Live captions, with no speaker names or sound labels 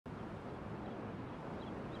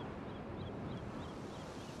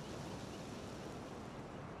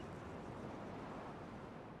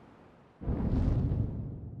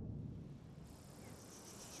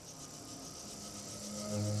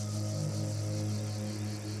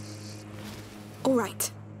All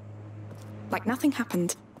right. Like nothing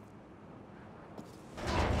happened.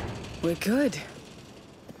 We're good.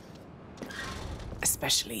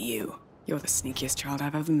 Especially you. You're the sneakiest child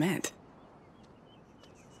I've ever met.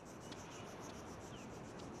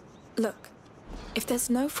 Look, if there's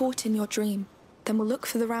no fort in your dream, then we'll look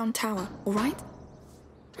for the round tower, all right?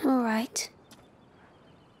 All right.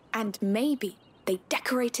 And maybe they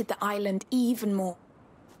decorated the island even more.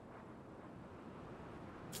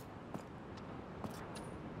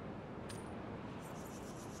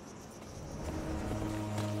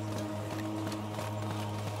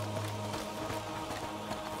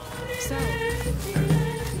 So,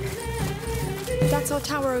 that's our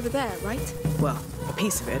tower over there, right? Well, a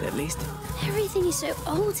piece of it, at least. Everything is so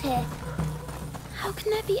old here. How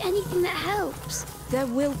can there be anything that helps? There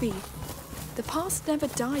will be. The past never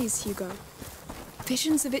dies, Hugo.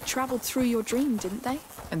 Visions of it traveled through your dream, didn't they?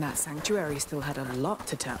 And that sanctuary still had a lot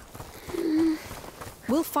to tell.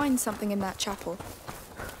 We'll find something in that chapel.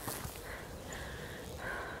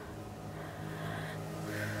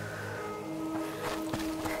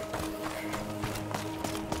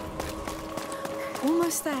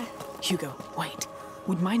 Almost there. Hugo, wait.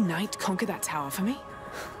 Would my knight conquer that tower for me?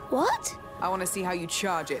 What? I want to see how you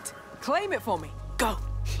charge it. Claim it for me. Go!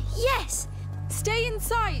 Yes! Stay in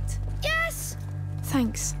sight! Yes!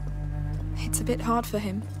 Thanks. It's a bit hard for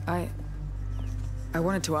him. I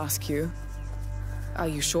wanted to ask you, are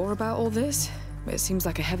you sure about all this? It seems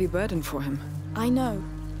like a heavy burden for him. I know.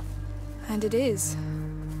 And it is.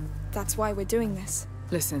 That's why we're doing this.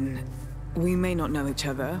 Listen, we may not know each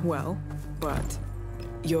other well, but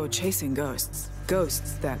you're chasing ghosts.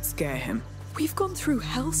 Ghosts that scare him. We've gone through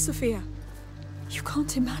hell, Sophia. You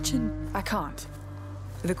can't imagine. I can't.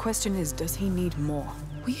 The question is, does he need more?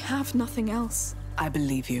 We have nothing else. I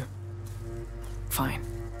believe you. Fine.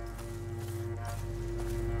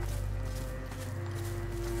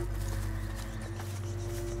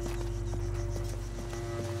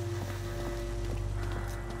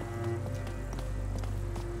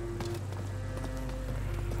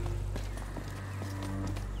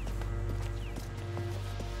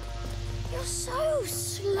 You're so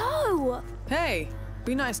slow. Hey,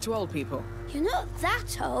 be nice to old people. You're not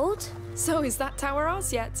that old. So is that tower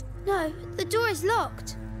ours yet? No, the door is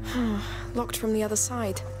locked. Locked from the other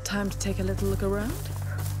side. Time to take a little look around?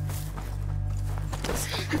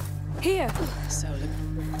 Here! So,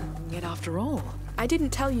 yet after all. I didn't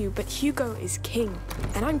tell you, but Hugo is king,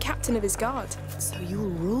 and I'm captain of his guard. So you'll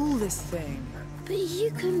rule this thing. But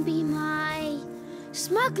you can be my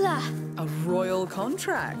smuggler. A royal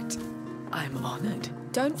contract. I'm honored.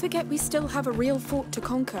 Don't forget we still have a real fort to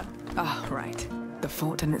conquer. Ah, right. The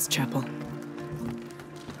fort and its chapel.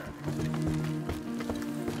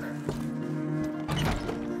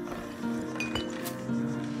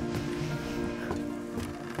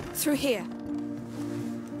 Through here.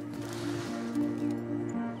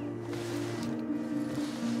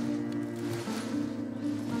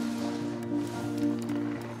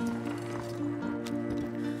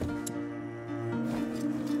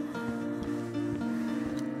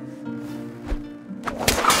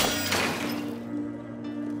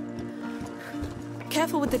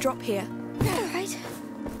 Careful with the drop here. All right.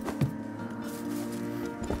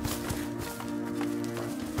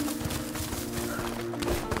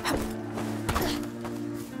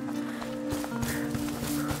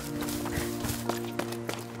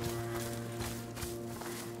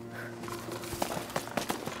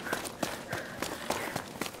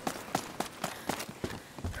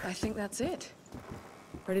 I think that's it.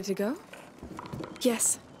 Ready to go?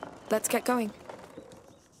 Yes. Let's get going.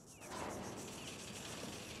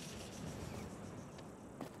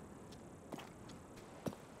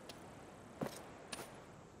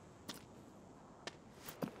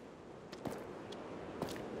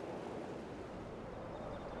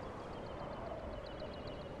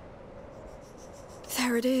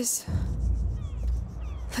 There it is.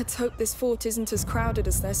 Let's hope this fort isn't as crowded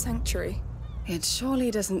as their sanctuary. It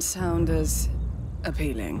surely doesn't sound as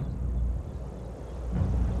appealing.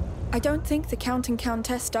 I don't think the Count and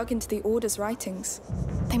Countess dug into the Order's writings.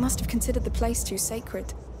 They must have considered the place too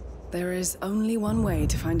sacred. There is only one way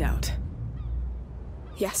to find out.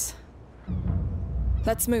 Yes.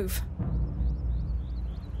 Let's move.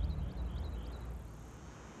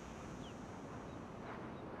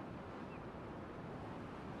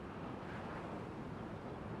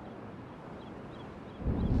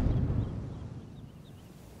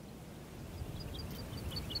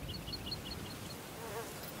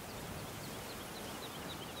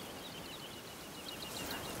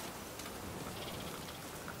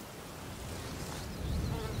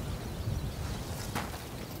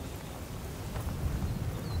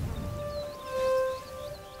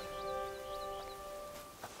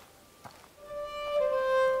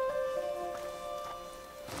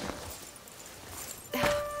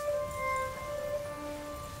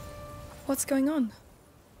 What's going on?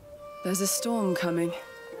 There's a storm coming.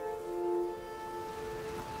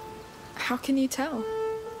 How can you tell?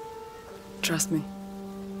 Trust me.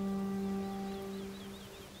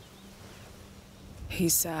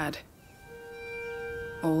 He's sad.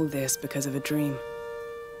 All this because of a dream.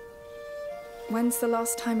 When's the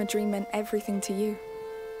last time a dream meant everything to you?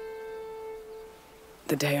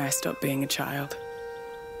 The day I stopped being a child.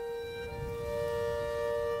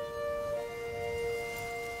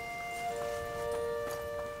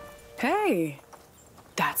 Hey!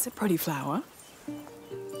 That's a pretty flower.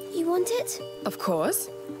 You want it? Of course.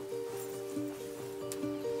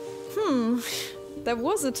 There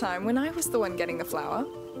was a time when I was the one getting the flower.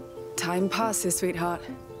 Time passes, sweetheart.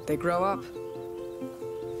 They grow up.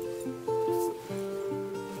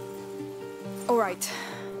 All right,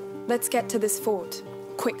 let's get to this fort,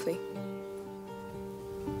 quickly.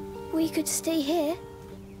 We could stay here.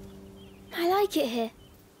 I like it here.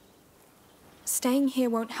 Staying here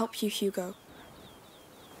won't help you, Hugo.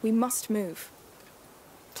 We must move.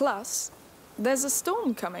 Plus, there's a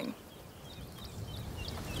storm coming.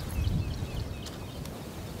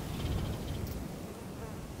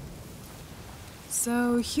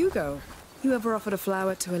 So, Hugo, you ever offered a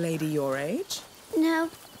flower to a lady your age? No,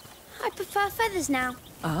 I prefer feathers now.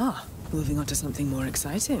 Ah, moving on to something more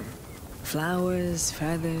exciting. Flowers,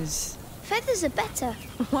 feathers... Feathers are better.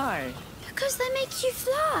 Why? Because they make you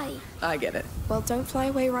fly. I get it. Well, don't fly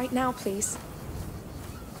away right now, please.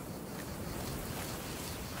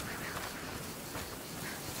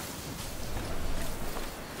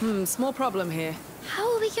 Small problem here.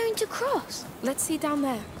 How are we going to cross? Let's see down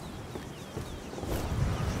there.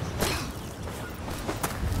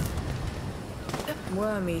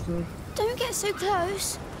 Worm-eaten. Don't get so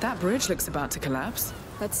close. That bridge looks about to collapse.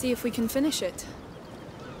 Let's see if we can finish it.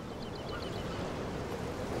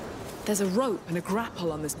 There's a rope and a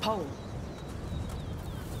grapple on this pole.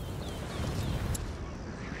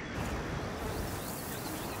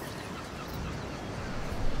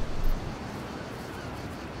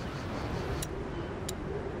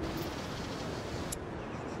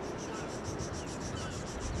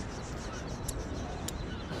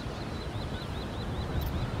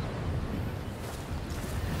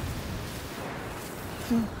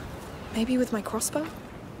 Maybe with my crossbow?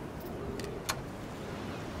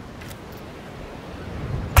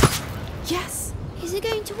 Yes! Is it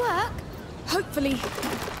going to work? Hopefully.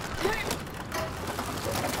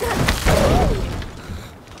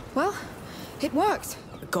 Well, it worked.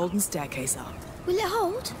 A golden staircase up. Will it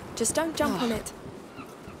hold? Just don't jump on it.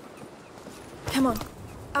 Come on,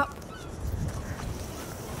 up.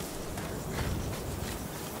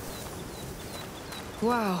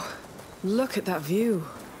 Wow, look at that view.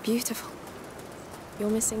 Beautiful. You're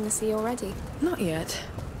missing the sea already. Not yet,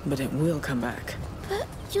 but it will come back. But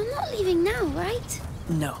you're not leaving now, right?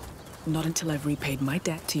 No, not until I've repaid my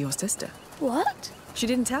debt to your sister. What? She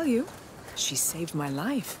didn't tell you. She saved my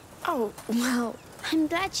life. Oh, well. I'm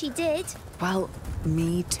glad she did. Well,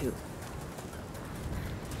 me too.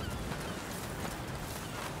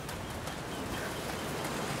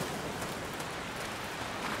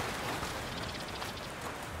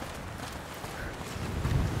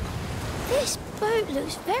 This boat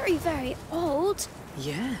looks very, very old.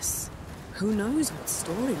 Yes. Who knows what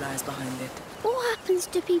story lies behind it? What happens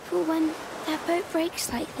to people when their boat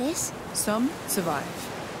breaks like this? Some survive.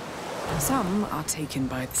 Some are taken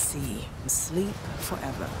by the sea and sleep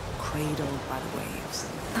forever, cradled by the waves.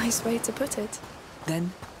 Nice way to put it.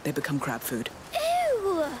 Then they become crab food.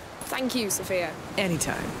 Ew! Thank you, Sophia.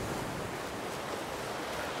 Anytime.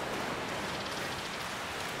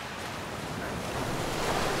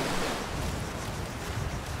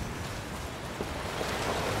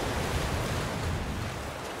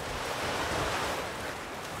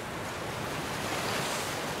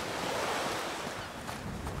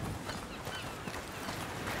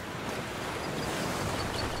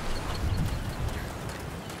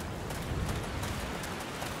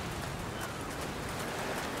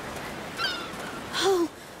 Oh,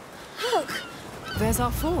 look! There's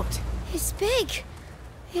our fort. It's big.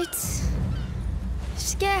 It's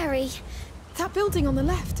scary. That building on the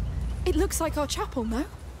left. It looks like our chapel, no?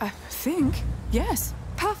 I think. Yes.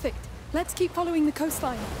 Perfect. Let's keep following the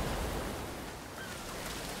coastline.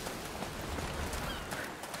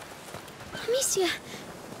 Amicia,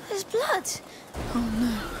 there's blood. Oh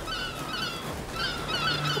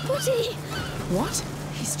A body. What?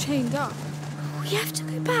 no. He's chained up. We have to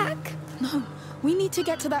go back. No, we need to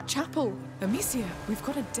get to that chapel. Amicia, we've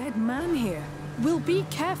got a dead man here. We'll be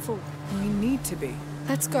careful. We need to be.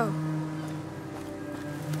 Let's go.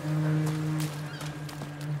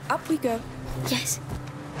 Up we go. Yes.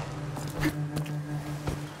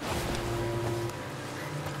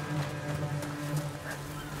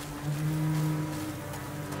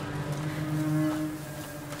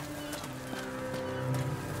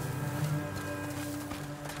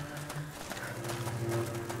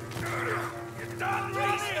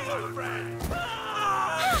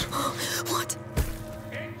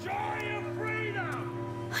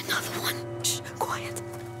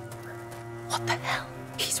 What the hell?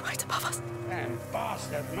 He's right above us. Damn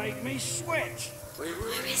bastard make me sweat.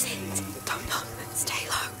 Where is it? Don't know. Stay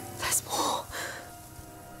low. There's more.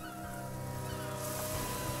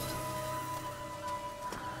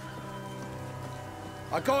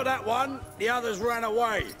 I got that one. The others ran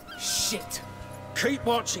away. Shit. Keep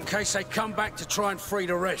watch in case they come back to try and free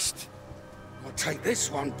the rest. I'll take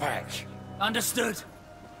this one back. Understood.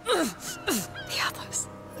 The others.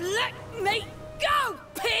 Let me go,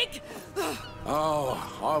 pig! Oh,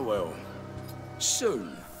 I will.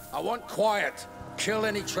 Soon. I want quiet. Kill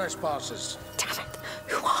any trespassers. Damn it.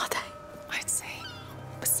 Who are they? I'd say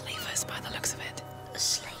slavers by the looks of it.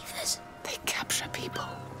 Slavers? They capture people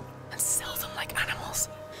and sell them like animals.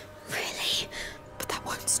 Really? But that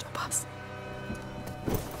won't stop us.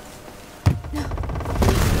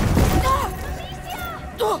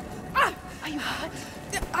 Are you hurt?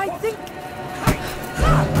 I think...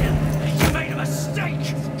 You made a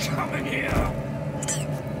mistake! Come in here!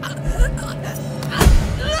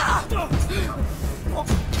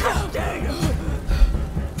 How dare you!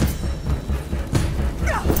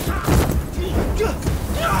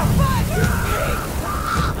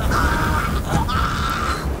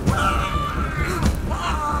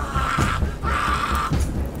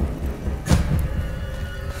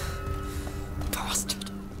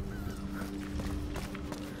 Bastard.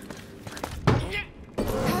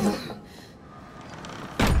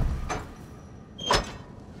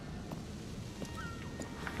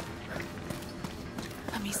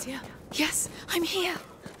 Amicia? Yes, I'm here.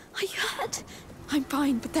 Are you hurt? I'm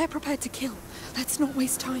fine, but they're prepared to kill. Let's not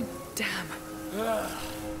waste time. Damn.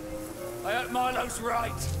 I hope Milo's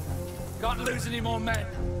right. Can't lose any more men.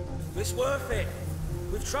 It's worth it.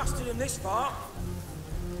 We've trusted him this far.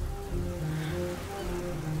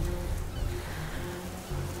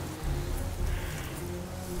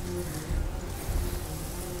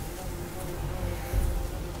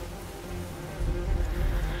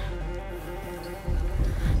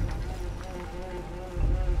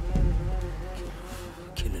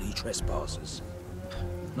 Kill any trespassers.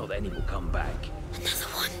 Not that any will come back. Another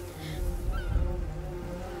one.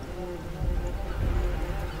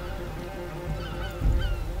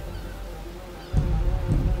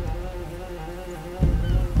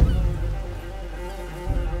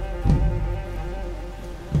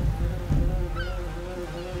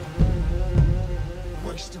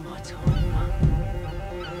 Wasting my time.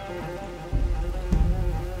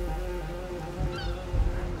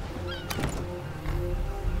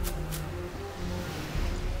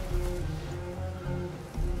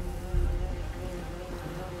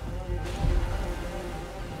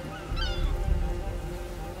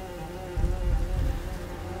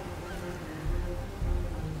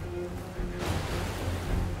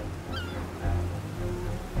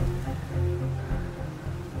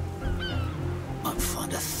 Might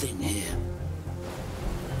find a thing here.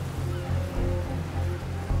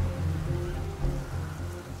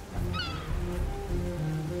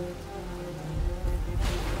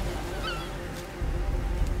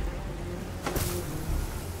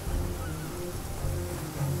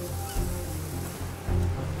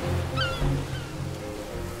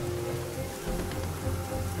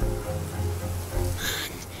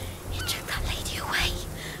 He took that lady away.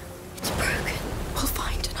 It's broken. We'll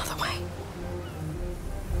find another way.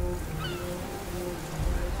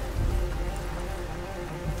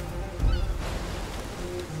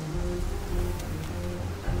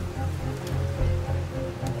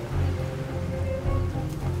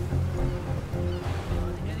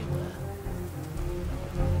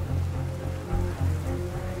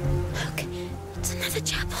 Look, it's another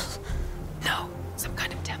chapel. No, some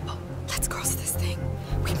kind of temple. Let's cross this thing.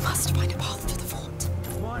 We must find a path to the fort.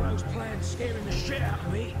 Milo's plan's scaring the shit out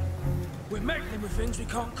of me. We're meddling with things we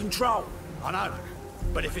can't control. I know,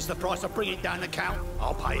 but if it's the price of bringing down the Count,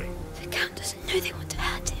 I'll pay it. The Count doesn't know they want to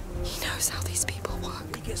hurt him. He knows how these people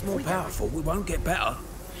work. He gets more powerful, we won't get better.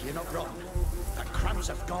 You're not wrong. The crumbs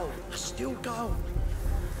of gold are still gold.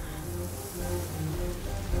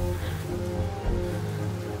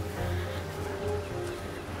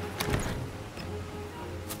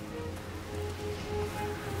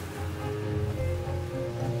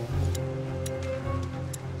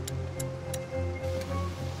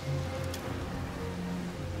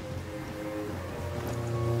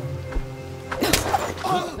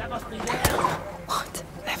 That must be there. What?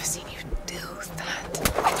 Never seen you do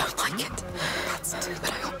that. I don't like it. That's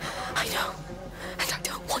but I know. And I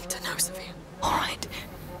don't want to know, Sophia. All right.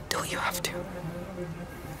 Do what you have to.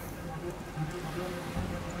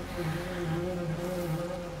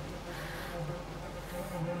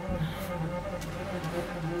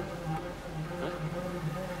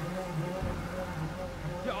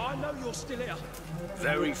 I know you're still here.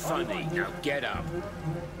 Very funny. Now get up.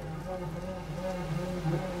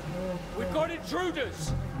 We've got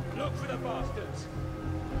intruders! Look for the bastards.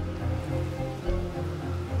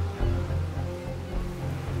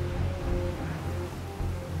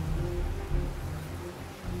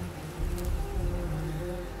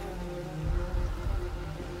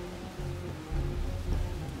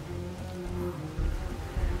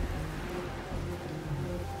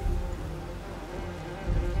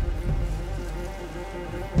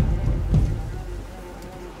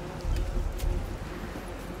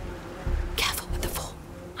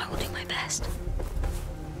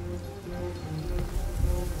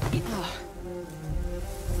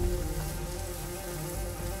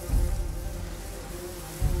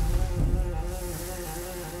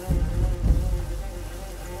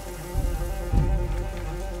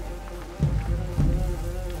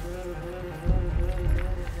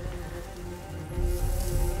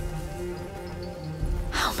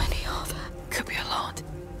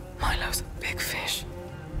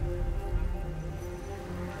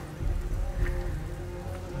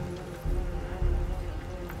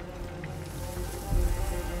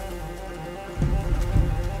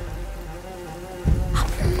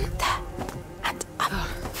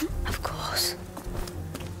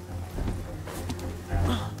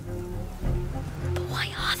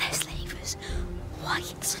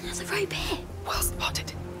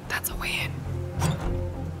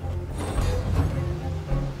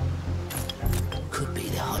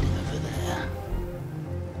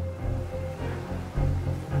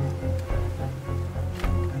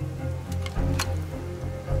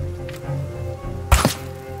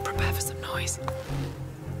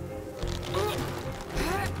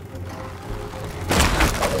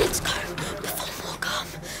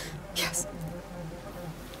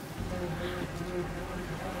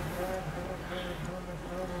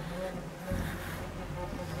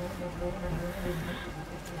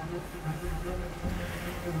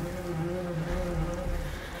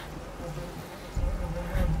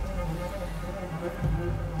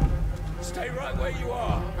 Stay right where you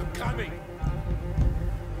are. I'm coming.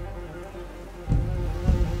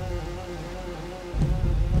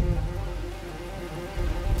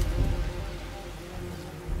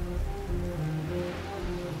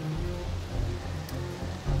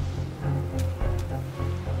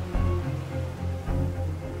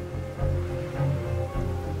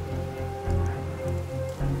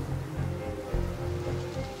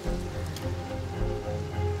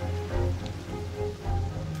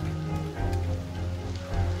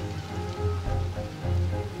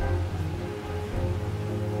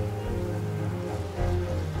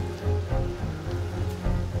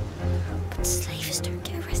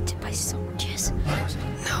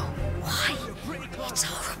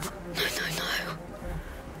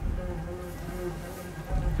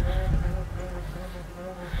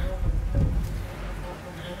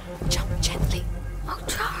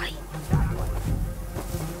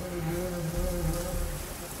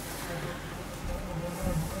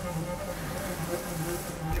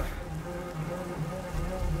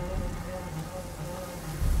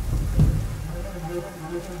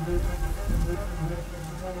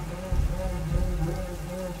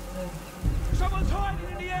 Someone's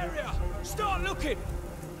hiding in the area! Start looking!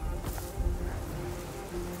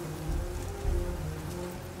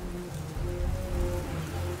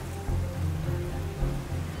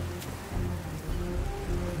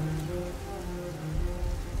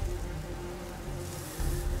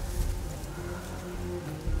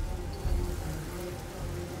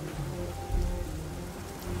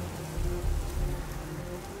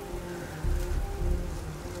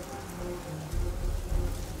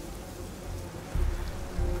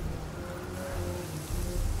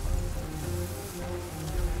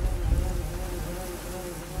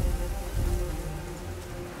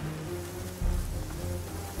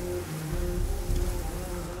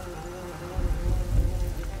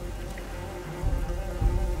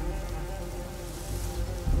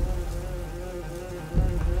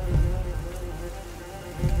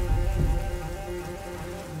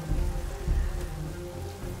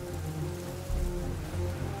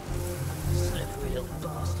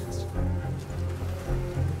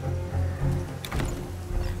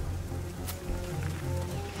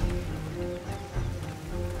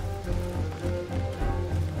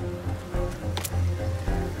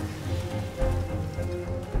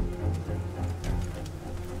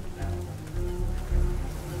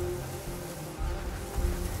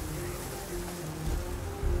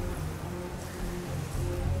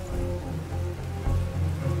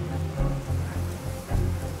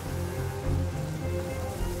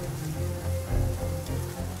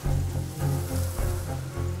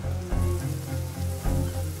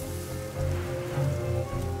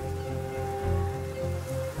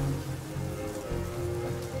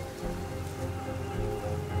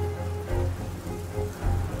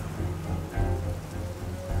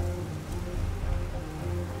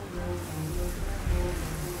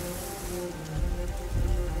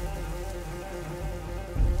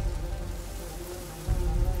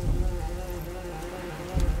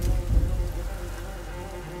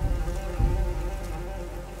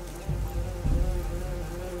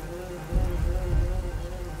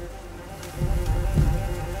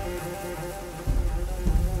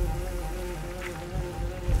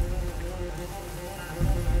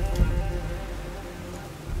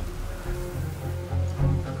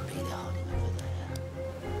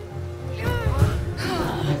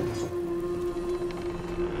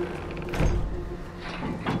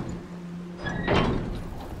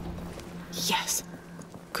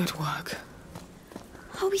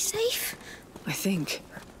 safe? I think.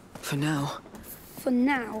 For now. For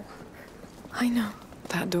now. I know.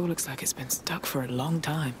 That door looks like it's been stuck for a long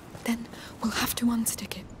time. Then we'll have to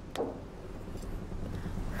unstick it.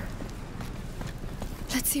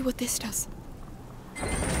 Let's see what this does. It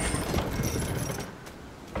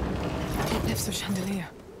lifts the chandelier.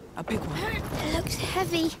 A big one. It looks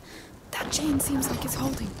heavy. That chain seems like it's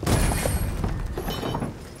holding.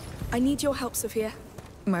 I need your help, Sophia.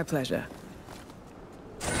 My pleasure.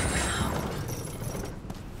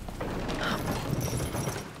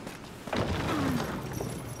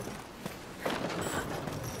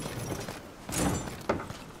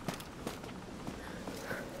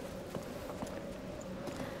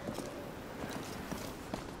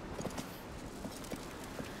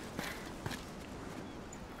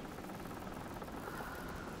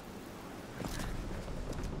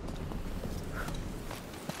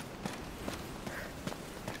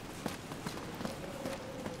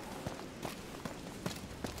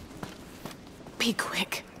 Be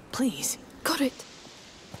quick, please. Got it.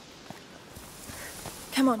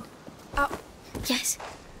 Come on. Up. Yes.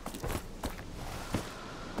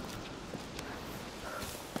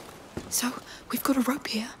 So, we've got a rope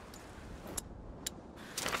here.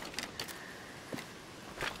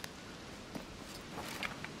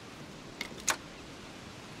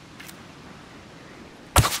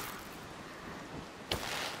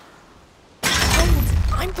 Hold!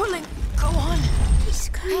 I'm pulling! Go on! He's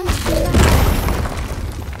going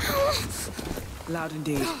Loud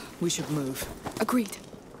indeed. We should move. Agreed.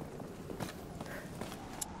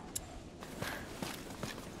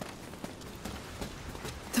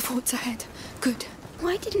 The fort's ahead. Good.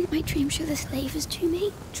 Why didn't my dream show the slavers to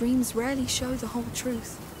me? Dreams rarely show the whole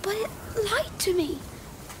truth. But it lied to me.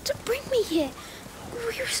 To bring me here.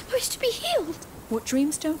 We were supposed to be healed. What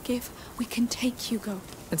dreams don't give, we can take, Hugo.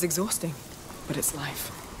 It's exhausting, but it's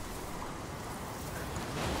life.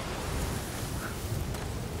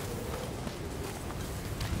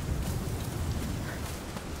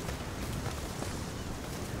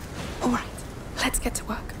 All right, let's get to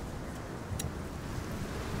work.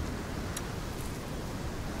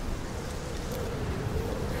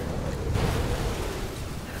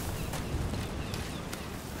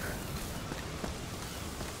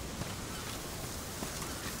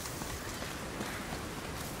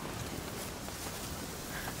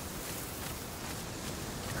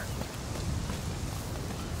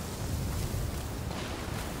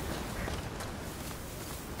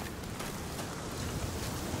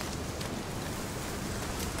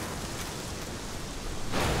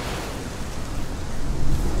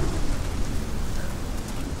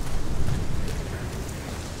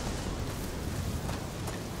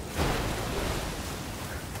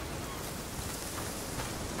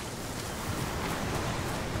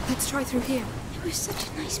 Let's try through here. It was such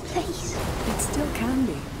a nice place. It still can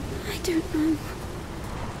be. I don't know.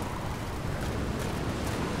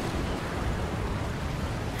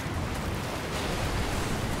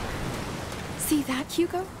 See that,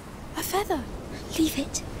 Hugo? A feather. Leave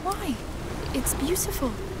it. Why? It's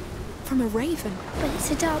beautiful. From a raven. But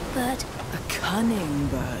it's a dark bird. A cunning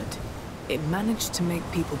bird. It managed to make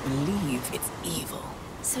people believe it's evil.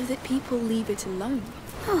 So that people leave it alone.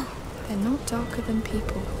 Oh. They're not darker than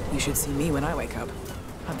people. You should see me when I wake up.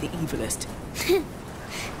 I'm the evilest.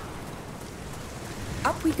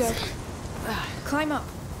 Up we go. Climb up.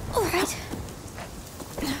 All right.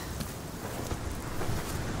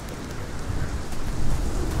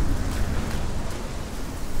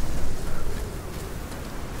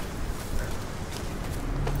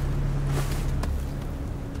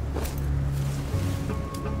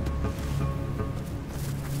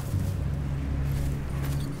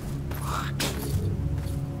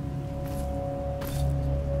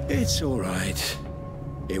 It's all right.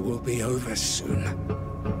 It will be over soon.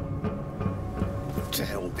 What the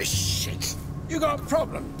hell, this shit? You got a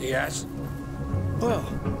problem, Diaz? Well,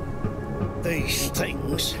 these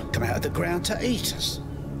things come out of the ground to eat us.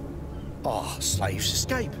 Our slaves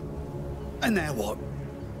escape. And now what?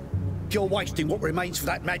 You're wasting what remains for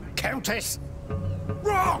that mad countess?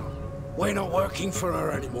 Wrong! We're not working for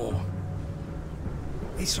her anymore.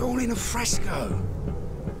 It's all in a fresco.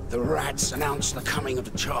 The rats announced the coming of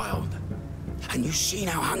the child. And you've seen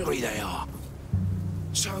how hungry they are.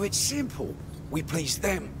 So it's simple. We please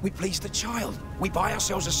them, we please the child. We buy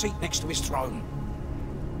ourselves a seat next to his throne.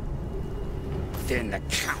 Then the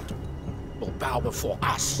Count will bow before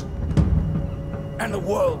us. And the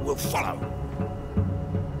world will follow.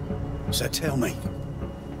 So tell me,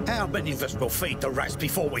 how many of us will feed the rats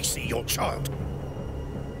before we see your child?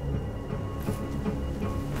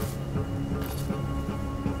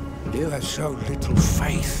 You have so little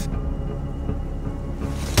faith.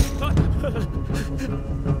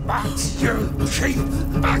 But you keep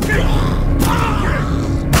backing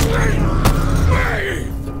me!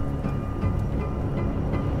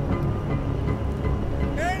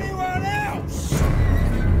 Anyone else?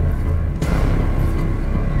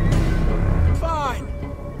 Fine.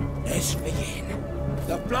 Let's begin.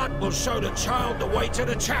 The blood will show the child the way to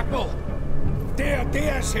the chapel. Dear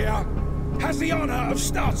Diaz here has the honor of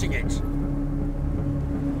starting it.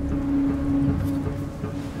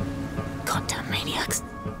 Goddamn maniacs.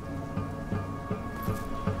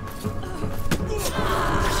 We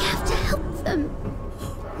have to help them.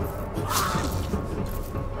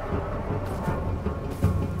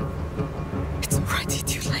 It's already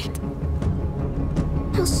too late.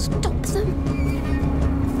 I'll stop them.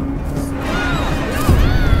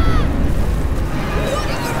 What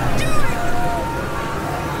are you doing?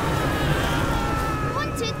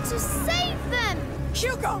 Wanted to save them.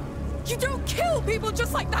 Hugo, you don't kill people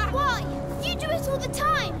just like that. Why? You do it all the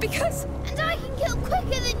time. Because And I can kill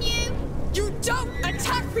quicker than you. you don't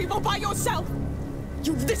attack people by yourself.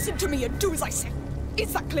 You listen to me and do as I say.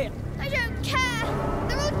 Is that clear? I don't care.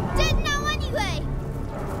 They're all dead now anyway.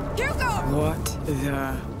 Hugo! What the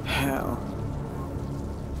hell?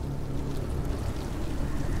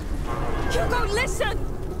 Hugo, listen!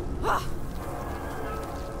 Ah.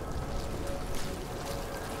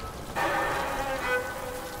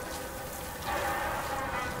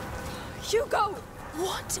 Hugo!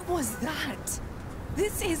 What was that?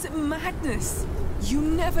 This is madness. You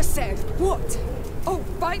never said what? Oh,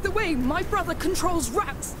 by the way, my brother controls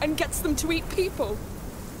rats and gets them to eat people.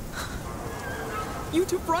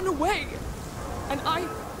 You'd have run away. And I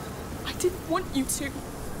didn't want you to.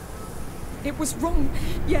 It was wrong,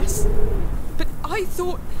 yes. But I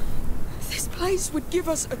thought this place would give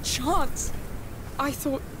us a chance. I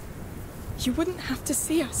thought you wouldn't have to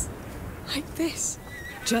see us like this.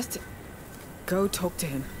 Just go talk to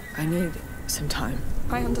him. I need some time.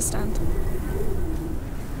 I understand.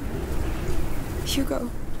 Hugo.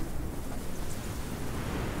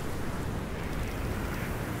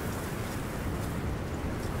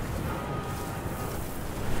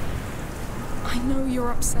 I know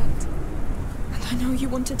you're upset. And I know you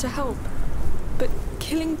wanted to help. But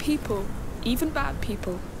killing people, even bad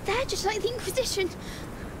people... They're just like the Inquisition.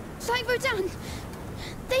 Like Rodan.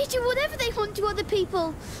 They do whatever they want to other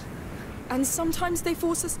people. And sometimes they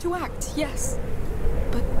force us to act, yes.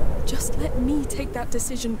 But just let me take that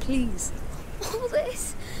decision, please. All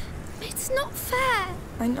this, it's not fair.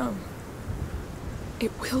 I know.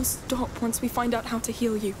 It will stop once we find out how to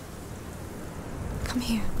heal you. Come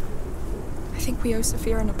here. I think we owe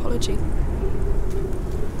Sophia an apology.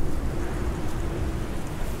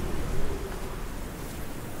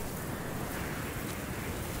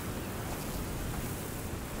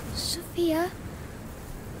 Sophia,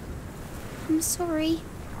 I'm sorry.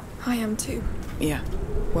 I am too. Yeah.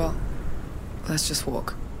 Well, let's just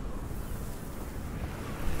walk.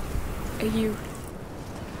 Are you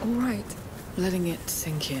all right? Letting it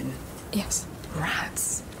sink in. Yes.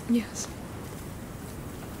 Rats. Yes.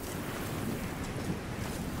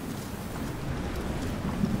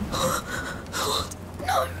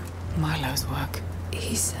 No! Milo's work.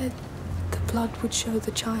 He said the blood would show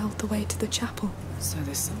the child the way to the chapel. So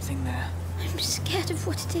there's something there. I'm scared of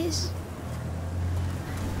what it is.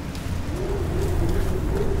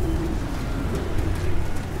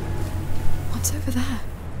 What's over there?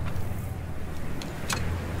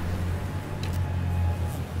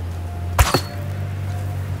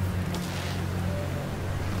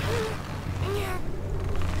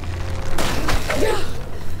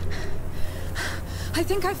 I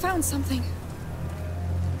think I found something.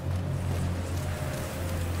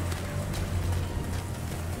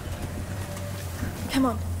 Come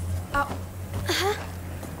on. Up.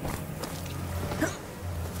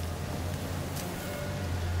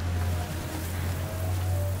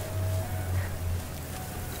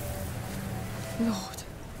 Lord,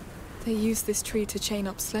 they use this tree to chain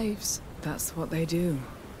up slaves. That's what they do.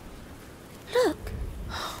 Look,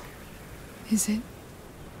 Is it?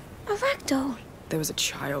 a ragdoll. There was a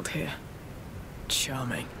child here.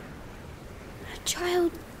 Charming. A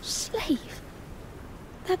child slave.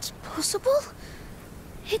 That's possible?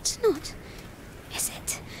 It's not, is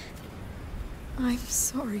it? I'm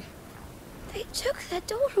sorry. They took their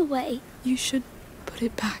doll away. You should put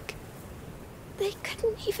it back. They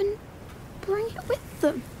couldn't even bring it with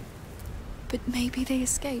them. But maybe they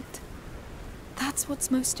escaped. That's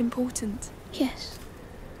what's most important. Yes.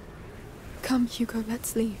 Come, Hugo,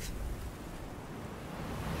 let's leave.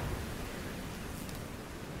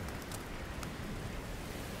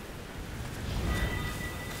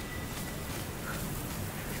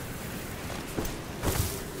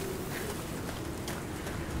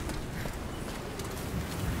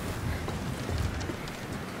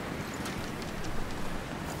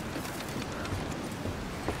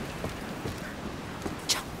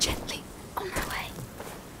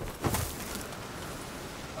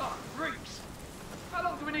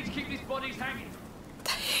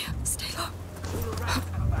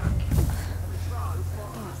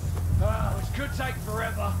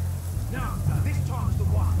 forever. No, this time's the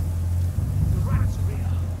one. The rats are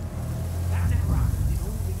here. That never happened in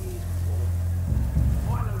all the years before.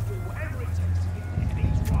 Milo's doing whatever it takes to get there, and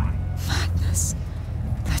he's right. Madness.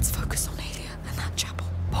 Let's focus on Alia and that chapel.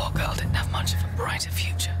 Poor girl didn't have much of a brighter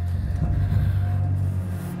future.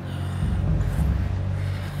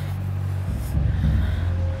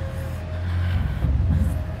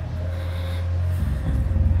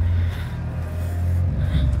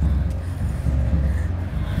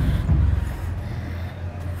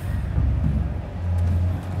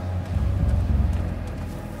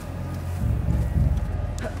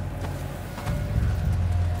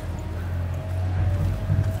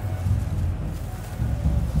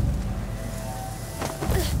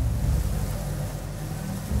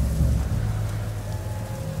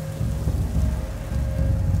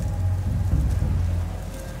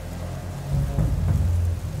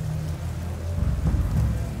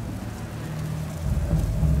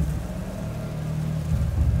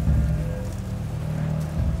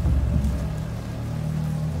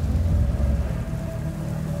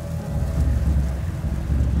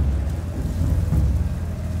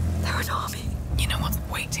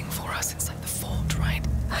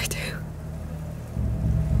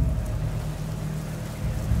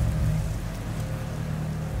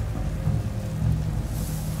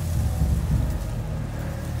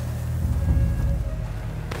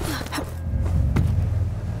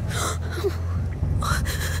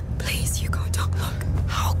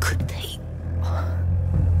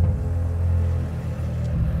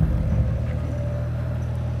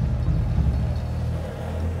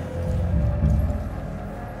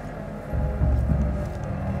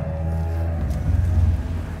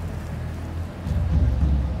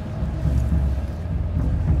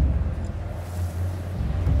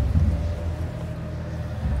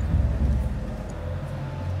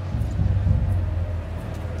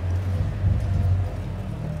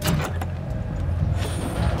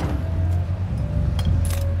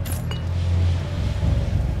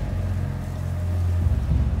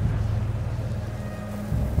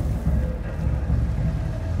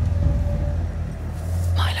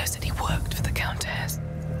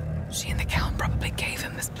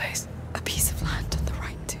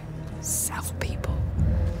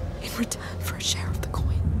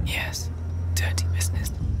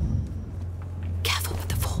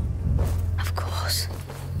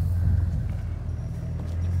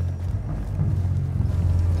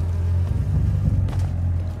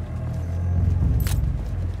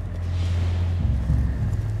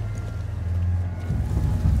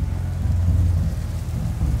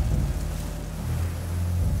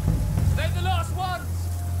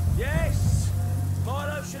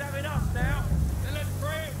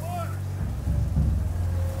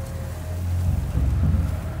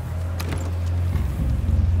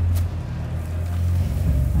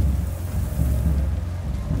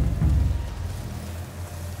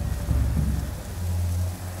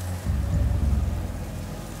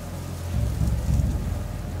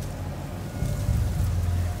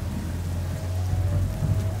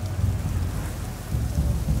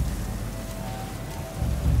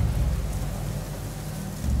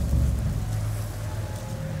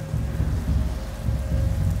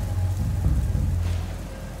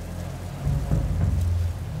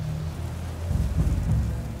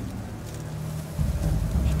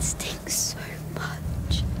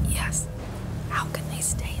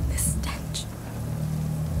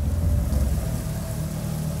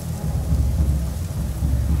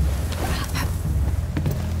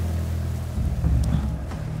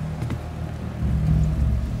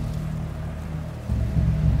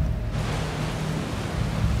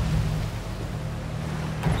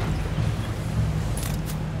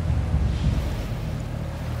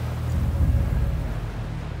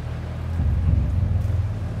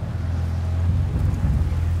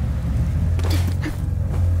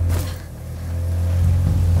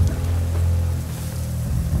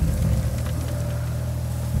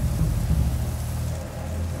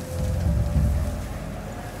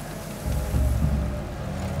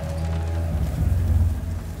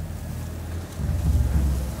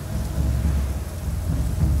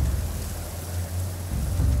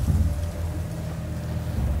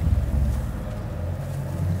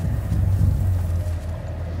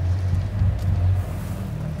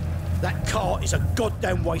 That cart is a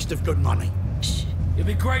goddamn waste of good money. Shh. You'll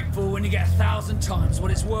be grateful when you get 1,000 times what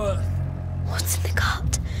it's worth. What's in the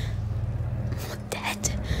cart? More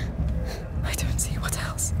dead. I don't see what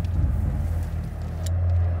else.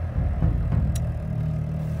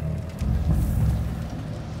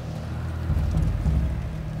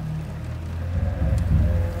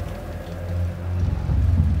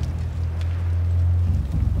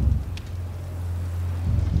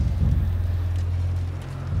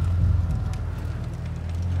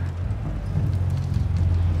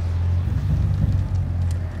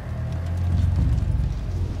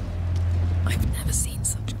 I've never seen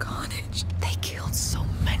such carnage. They killed so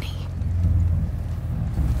many.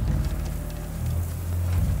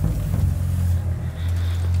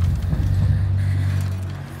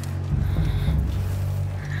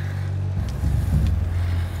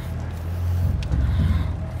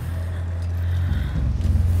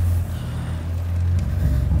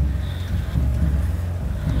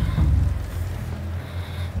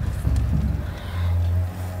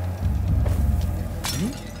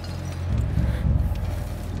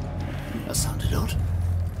 That sounded odd.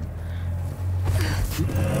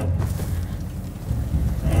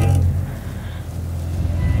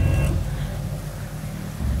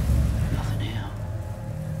 Nothing here.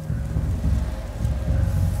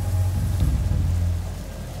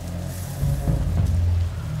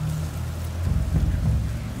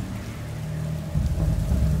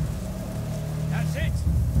 That's it.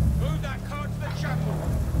 Move that car to the chapel.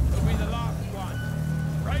 It'll be the last one.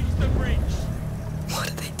 Raise the bridge. What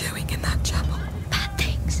are they doing in that chapel? Bad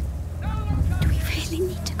things. Do we really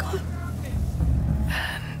need to go?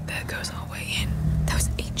 And there goes our way in. Those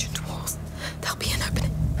ancient walls. There'll be an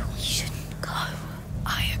opening. But we shouldn't go.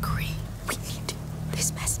 I agree. We need to.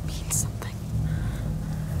 This mess means something.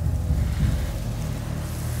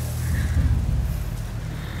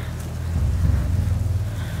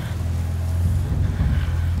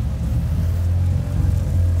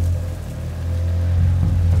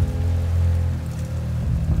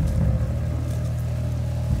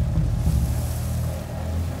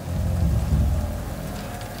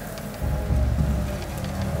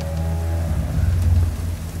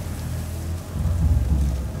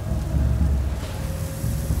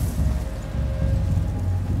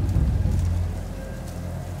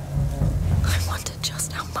 I wonder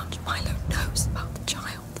just how much Milo knows about the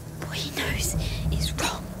child. What he knows is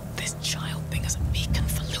wrong. This child thing is a beacon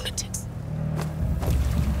for lunatics.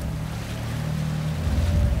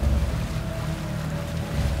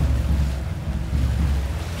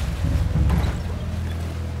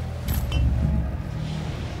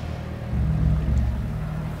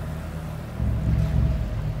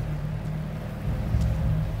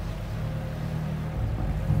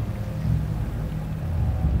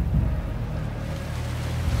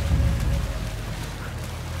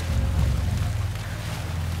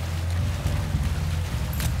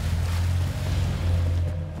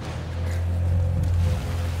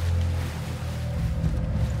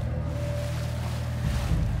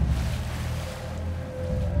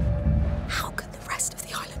 How could the rest of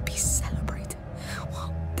the island be celebrating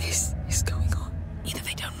while this is going on? Either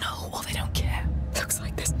they don't know or they don't care. Looks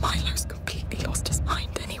like this Milo's completely lost his mind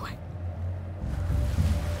anyway.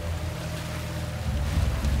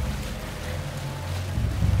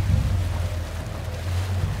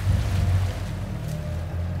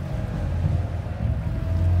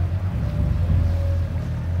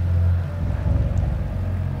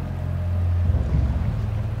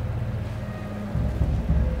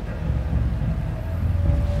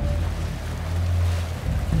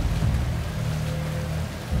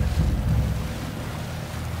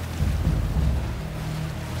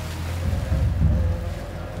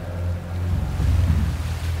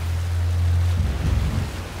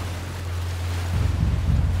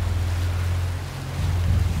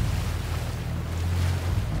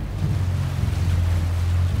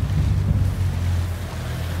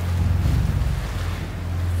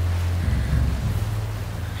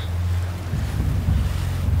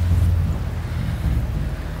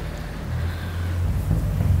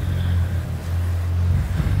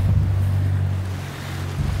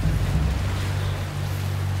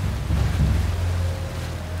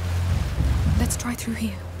 Let's try through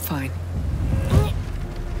here. Fine.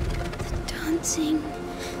 The dancing,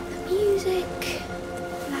 the music,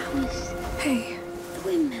 the flowers, Hey. the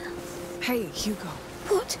windmill. Hey, Hugo.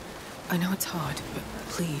 What? I know it's hard, but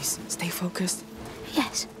please, stay focused.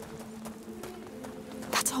 Yes,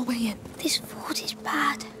 That's our way in. this fort is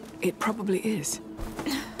bad. It probably is.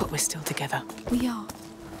 But we're still together. We are.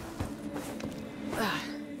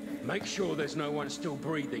 Make sure there's no one still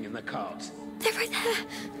breathing in the cart. They're right there.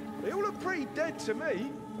 They all look pretty dead to me.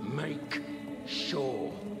 Make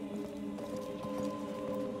sure.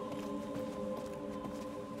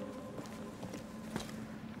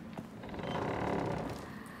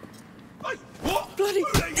 Hey, what? Bloody...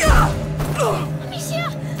 Amicia!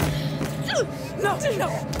 No, no!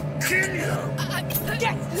 Kill you!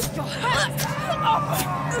 Get your hands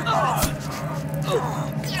off!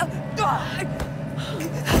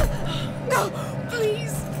 No,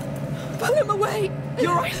 please! Pull him away!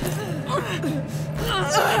 You're right!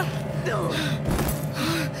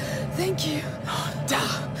 Thank you.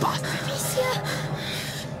 Amicia!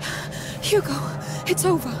 Hugo, it's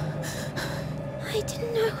over. I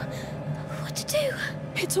didn't know what to do.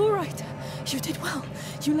 It's all right. You did well.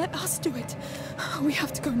 You let us do it. We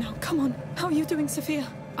have to go now. Come on. How are you doing, Sophia?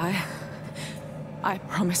 I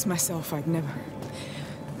promised myself I'd never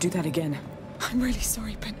do that again. I'm really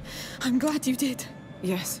sorry, but I'm glad you did.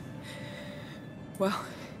 Yes. Well,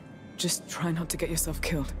 just try not to get yourself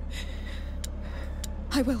killed.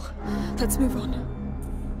 I will. Let's move on.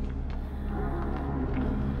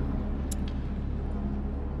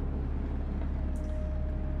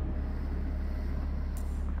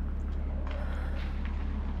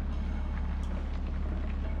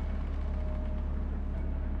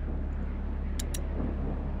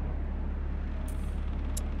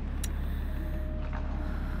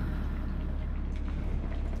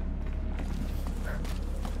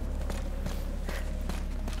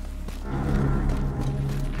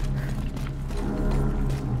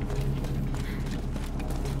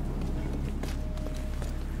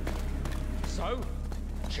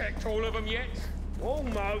 Checked all of them yet?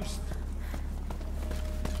 Almost.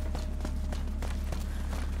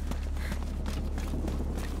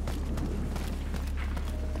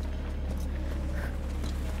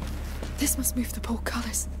 This must move the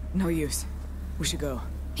portcullis. No use. We should go.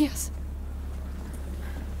 Yes.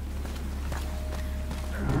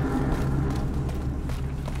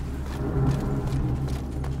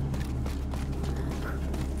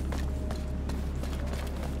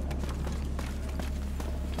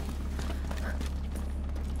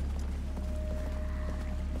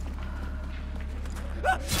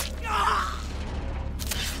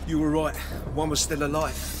 You were right. One was still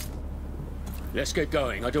alive. Let's get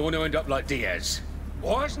going. I don't want to end up like Diaz.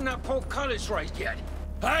 Why isn't that portcullis raised yet?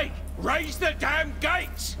 Hey! Raise the damn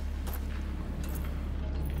gates!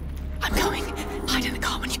 I'm going. Hide in the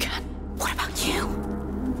car when you can. What about you?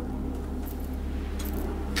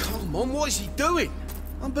 Come on, what is he doing?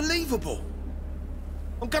 Unbelievable.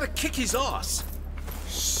 I'm gonna kick his ass.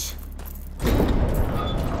 Shh.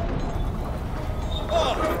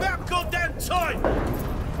 Oh, about goddamn time!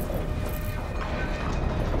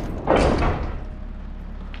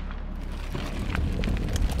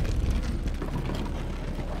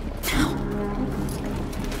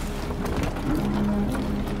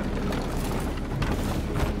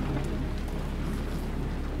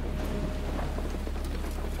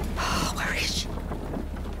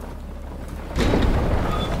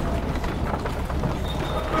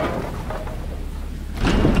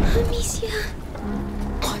 Amicia.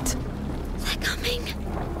 What? They're coming.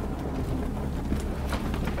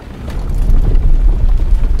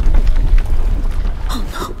 Oh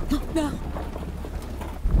no, not now.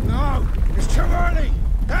 No! It's too early!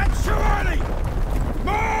 That's too early!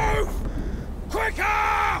 Move! Quicker!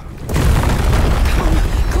 Come on,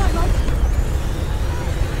 climb up.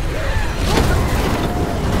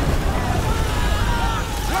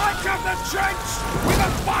 Light up the trench! We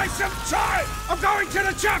must buy some time! I'm going to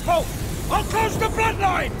the chapel! I'll close the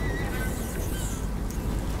bloodline!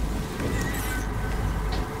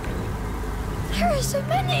 There are so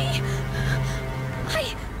many!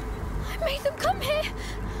 I made them come here!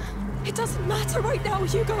 It doesn't matter right now,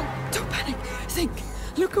 Hugo. Don't panic. Think.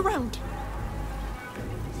 Look around.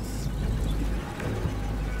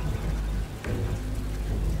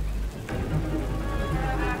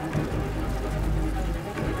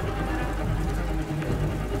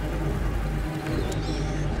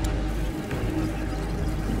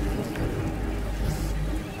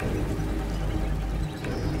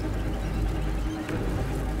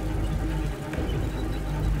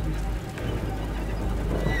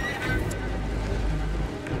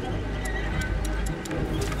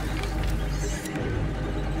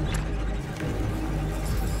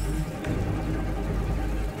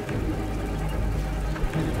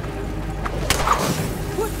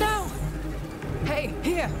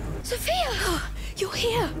 Sophia! You're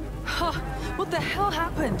here! Huh, what the hell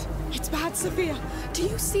happened? It's bad, Sophia. Do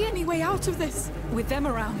you see any way out of this? With them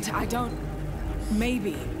around, I don't...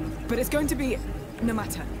 Maybe. But it's going to be... no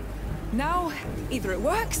matter. Now, either it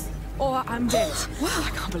works, or I'm dead. Wow,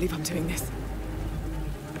 I can't believe I'm doing this.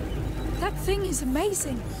 That thing is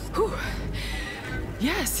amazing. Whew.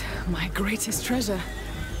 Yes, my greatest treasure.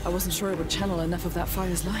 I wasn't sure it would channel enough of that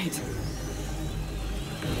fire's light.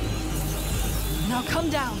 Now come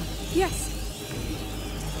down. Yes.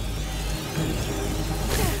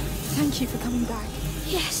 Thank you for coming back.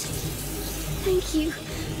 Yes. Thank you.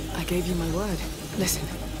 I gave you my word. Listen,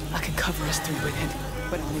 I can cover us through with it,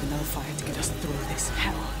 but I'll need another fire to get us through this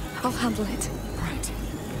hell. I'll handle it. Right.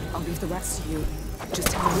 I'll leave the rats to you. Just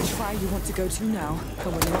tell me which fire you want to go to now,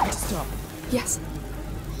 and when you want me to stop. Yes.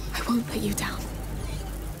 I won't let you down.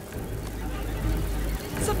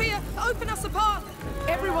 open us a path!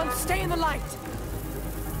 Everyone stay in the light!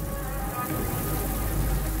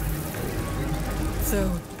 So,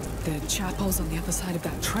 the chapel's on the other side of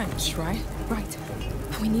that trench, right? Right.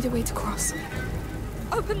 We need a way to cross.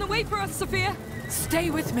 Open the way for us, Sophia! Stay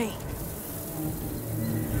with me!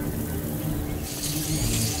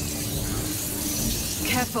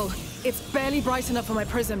 Careful. It's barely bright enough for my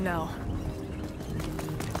prism now.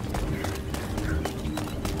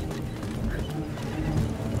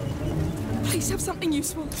 Please have something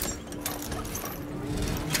useful.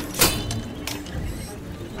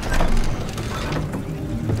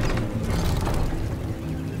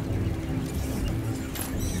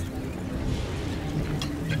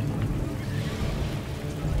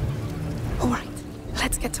 All right,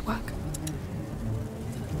 let's get to work.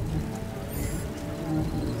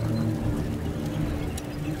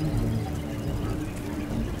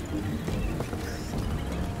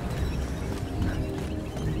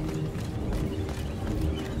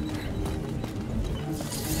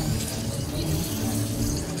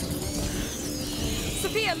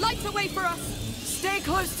 Sophia, light the way for us! Stay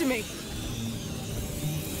close to me!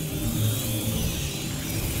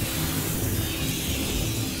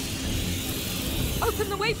 Open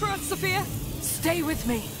the way for us, Sophia! Stay with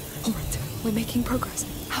me! All right, we're making progress.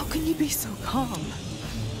 How can you be so calm?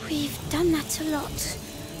 We've done that a lot.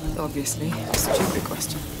 Obviously. Stupid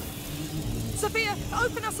question. Sophia,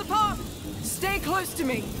 open us a path! Stay close to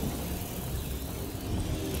me!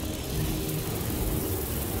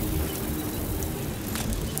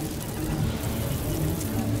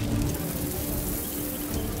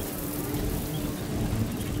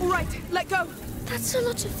 All right, let go! That's a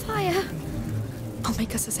lot of fire. I'll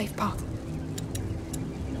make us a safe path.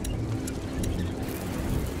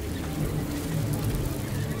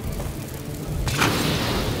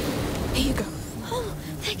 Here you go. Oh,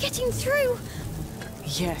 they're getting through.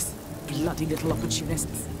 Yes, bloody little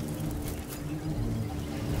opportunists.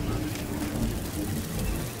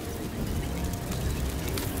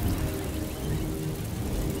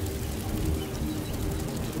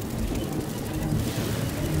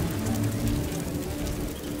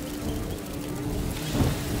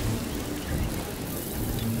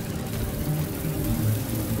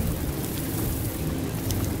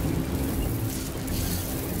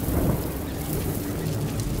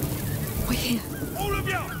 We're here. All of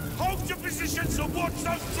you, hold your positions and watch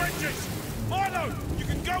those trenches. Milo, you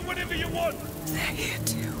can go whenever you want. They're here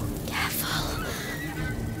too. Careful.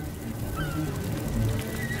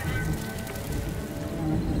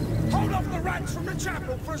 Hold off the rats from the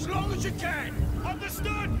chapel for as long as you can.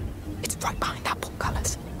 Understood? It's right behind that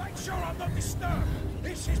portcullis. Make sure I'm not disturbed.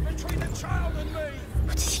 This is between the child and me.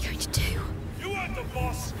 What is he going to do? You heard the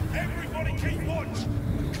boss. Everybody keep watch.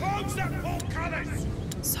 Close that portcullis.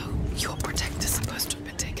 So, your protector's supposed to have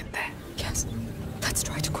been taken there? Yes. Let's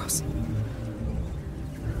try to cross.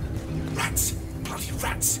 Rats! Bloody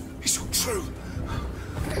rats! It's all true!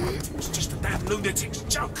 It's just a damn lunatic's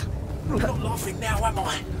joke! I'm not laughing now, am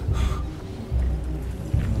I?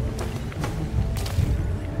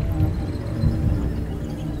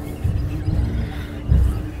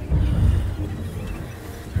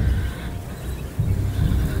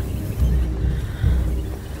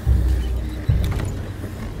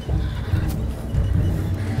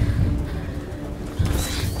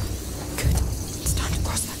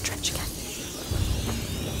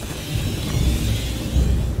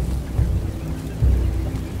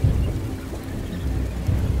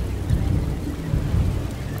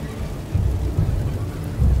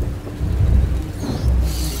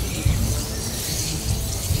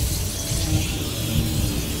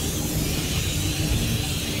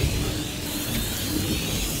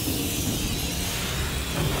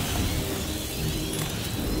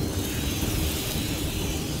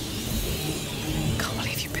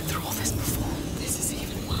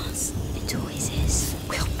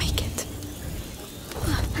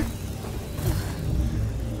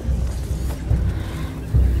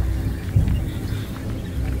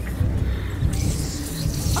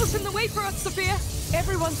 Wait for us, Sophia!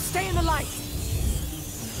 Everyone stay in the light!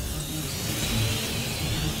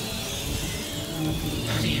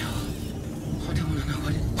 Bloody hell. I don't want to know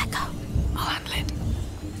what it... Let go. I'll handle it.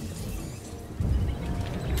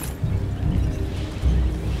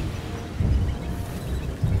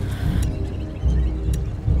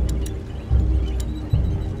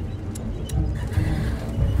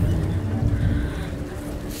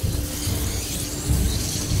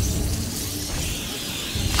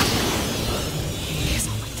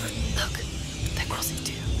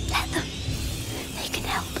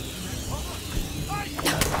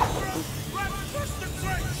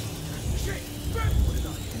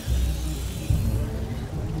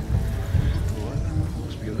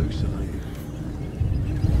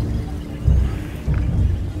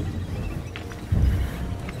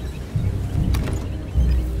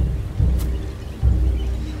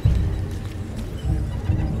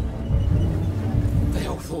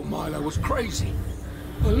 Milo was crazy.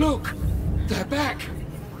 But look, they're back.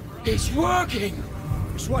 It's working.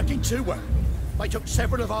 It's working too well. They took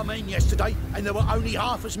several of our men yesterday, and there were only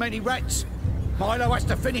half as many rats. Milo has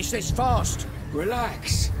to finish this fast.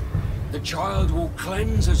 Relax. The child will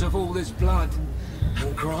cleanse us of all this blood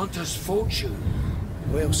and grant us fortune.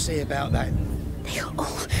 We'll see about that. They are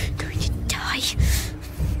all going to die.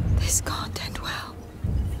 This can't end well.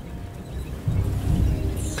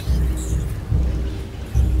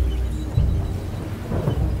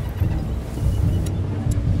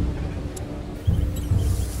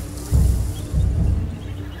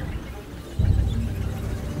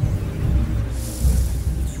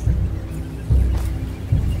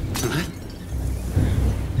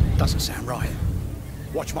 Doesn't sound right.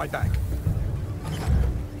 Watch my back.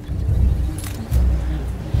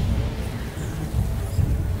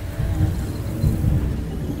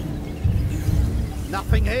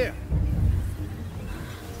 Nothing here.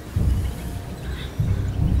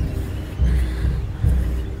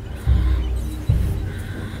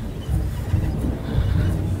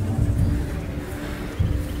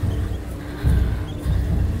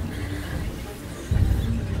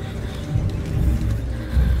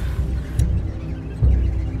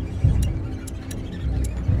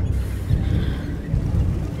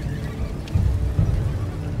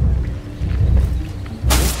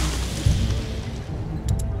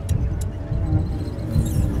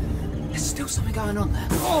 Going on there?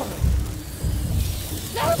 No!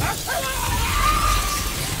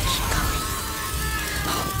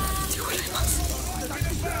 Do what I must.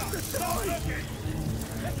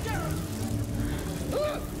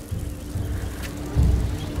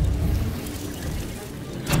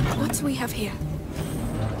 What do we have here?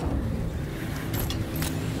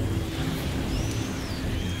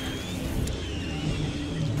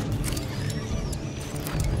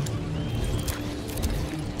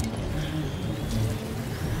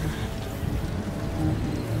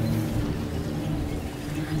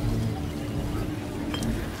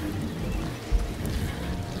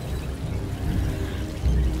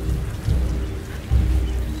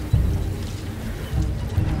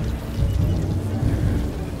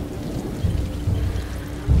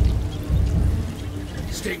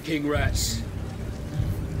 Stinking rats.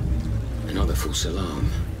 Another false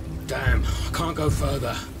alarm. Damn, I can't go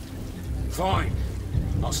further. Fine.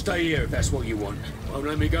 I'll stay here if that's what you want. Won't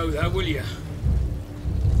let me go there, will you?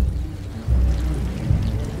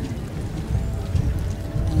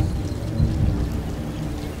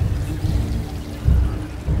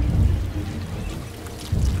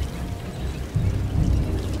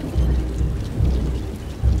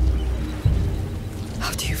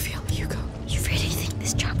 How do you feel, Hugo? You really think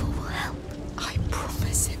this chapel will help? I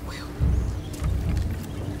promise it will.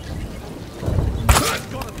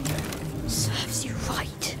 Serves you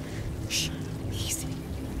right. Shh, easy.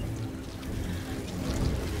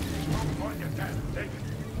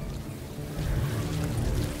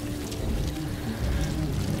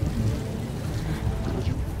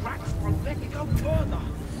 You rats won't let me go further.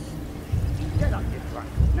 Get up, you rat,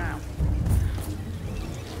 now.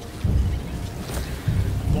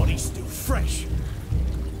 Body's still fresh.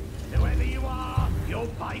 Whoever you are, you'll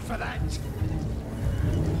pay for that.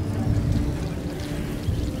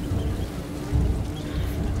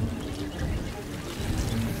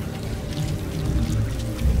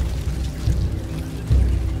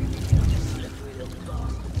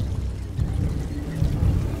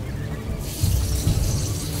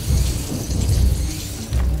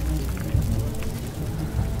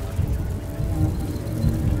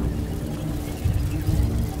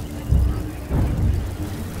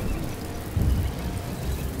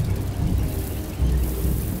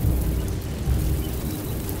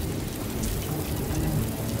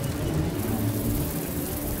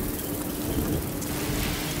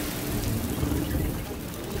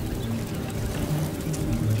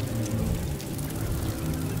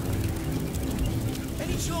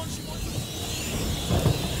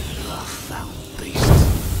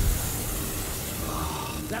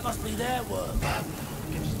 That must be their work.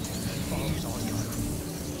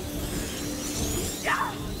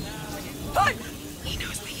 Fine! He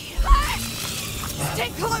knows we're here. Stay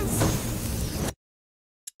close!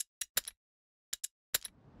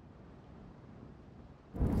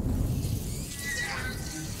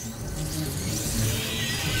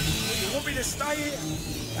 You want me to stay here?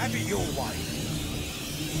 Have it your way.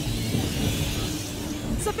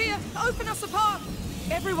 Sophia, open us a path!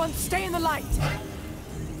 Everyone, stay in the light!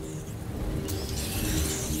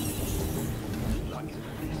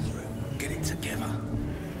 Get it together.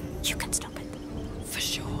 You can stop it. For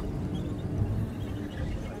sure. Looks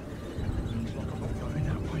like I'm not going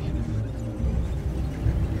that way.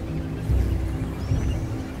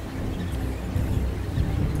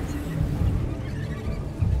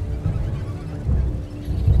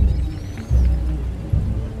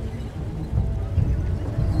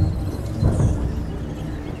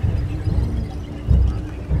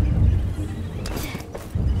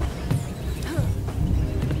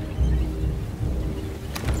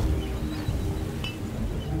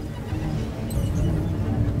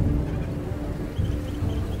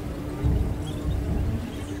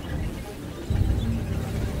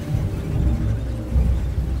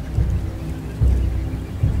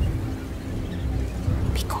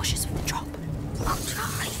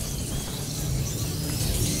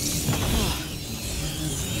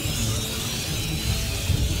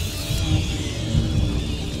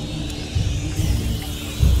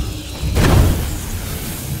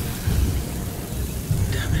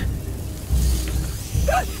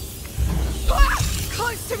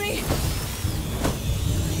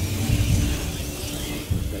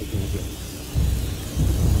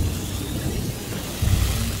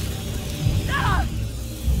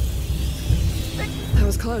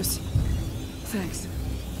 was close. Thanks.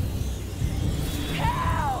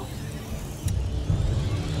 Help!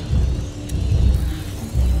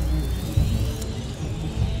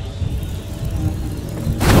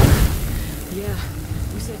 Yeah,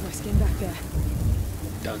 you saved my skin back there.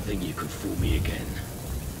 Don't think you could fool me again.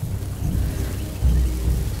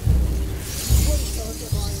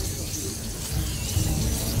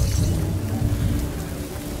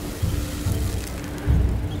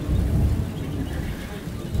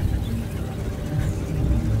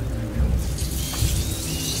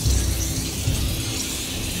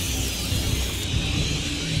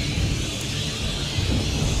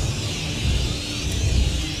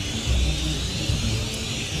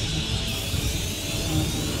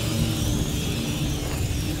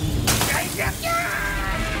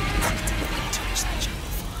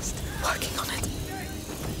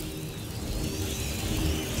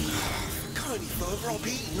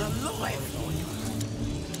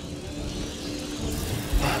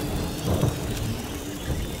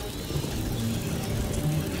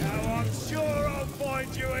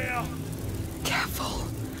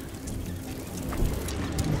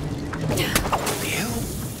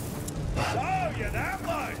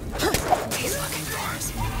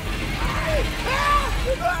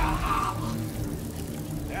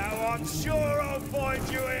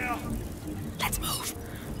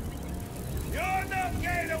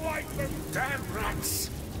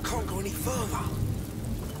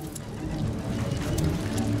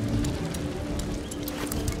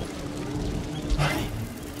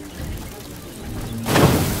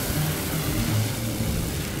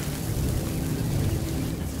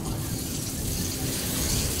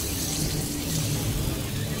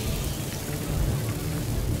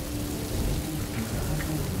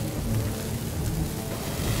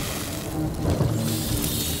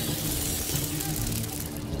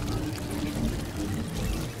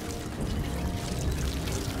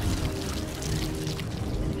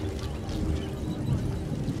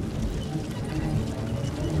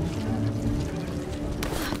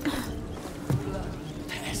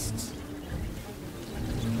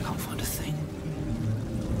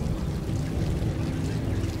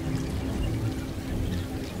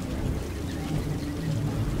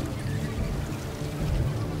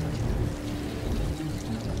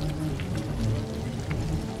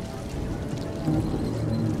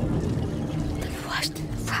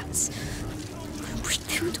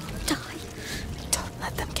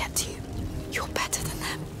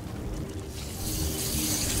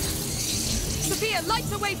 Sophia, light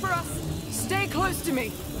the way for us! Stay close to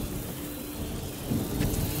me!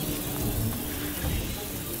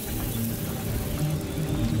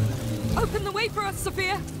 Open the way for us,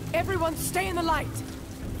 Sophia! Everyone stay in the light!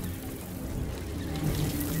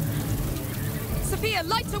 Sophia,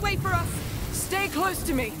 light the way for us! Stay close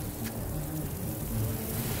to me!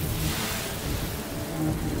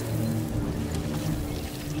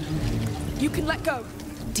 You can let go.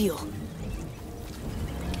 Deal.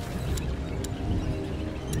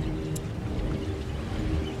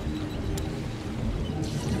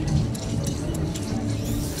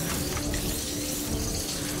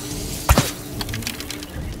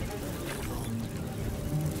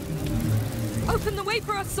 Open the way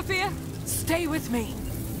for us, Sophia! Stay with me.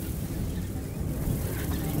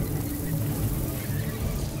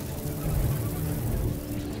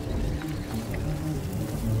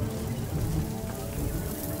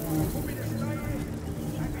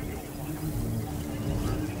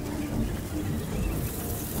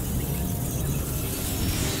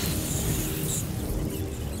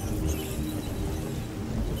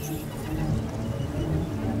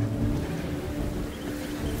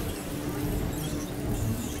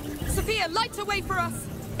 Sophia, light the way for us!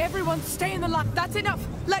 Everyone stay in the light. That's enough.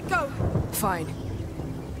 Let go. Fine.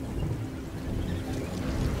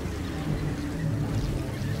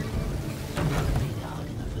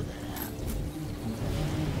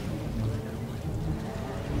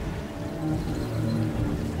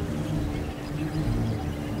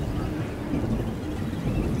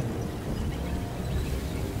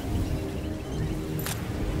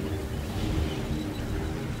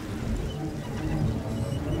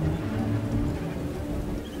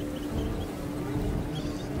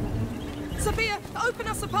 Sophia, open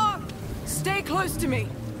us a path! Stay close to me.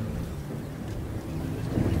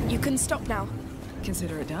 You can stop now.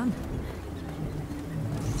 Consider it done.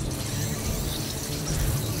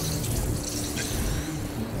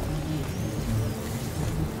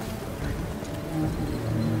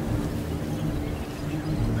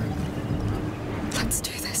 Let's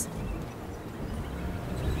do this.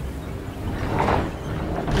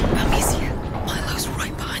 Amicia, Milo's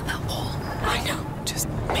right behind that wall. I know. Just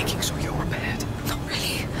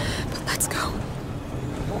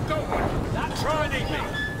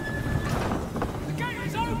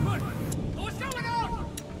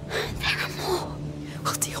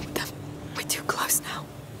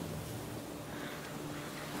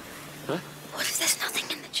Huh? What if there's nothing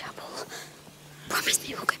in the chapel? Promise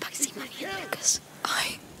me we'll go back to see Maggie and Lucas.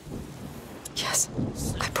 Yes,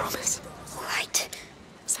 I promise. All right.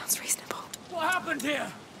 Sounds reasonable. What happened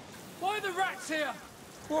here? Why are the rats here?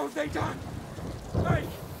 What have they done? Hey!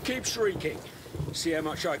 Keep shrieking. See how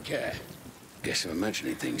much I care. Guess I'm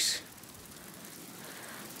imagining things.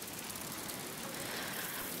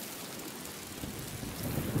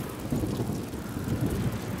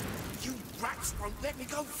 You rats won't let me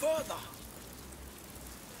go further.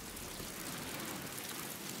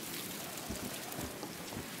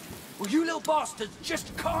 Will you little bastards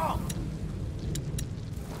just calm?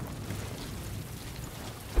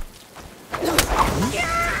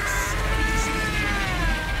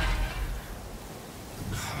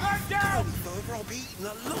 Come further, I'll be eaten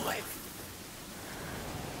alive.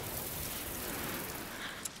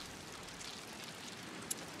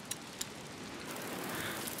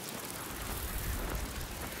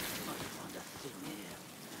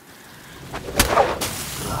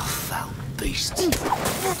 Foul beast. That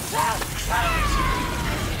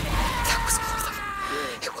was all of them.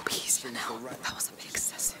 It will be easier now. That was a bit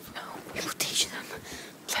excessive. No, it will teach them.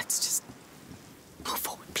 Let's just move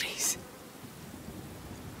forward, please.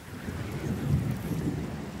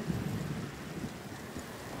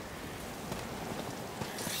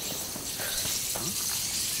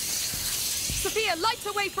 Sophia, light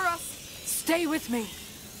the way for us! Stay with me.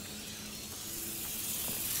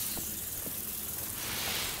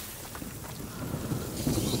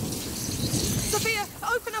 Sophia,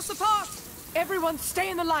 open us a path! Everyone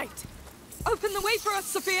stay in the light. Open the way for us,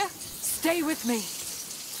 Sophia! Stay with me.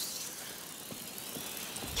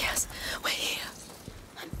 Yes, we're here.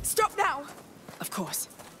 Stop now! Of course.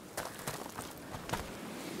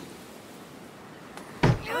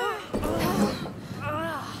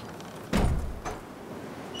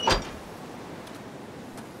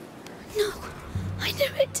 No, I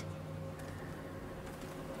knew it.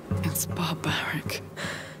 It's barbaric.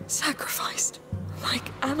 Sacrificed.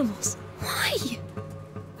 Like animals. Why?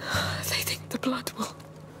 They think the blood will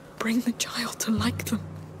bring the child to like them.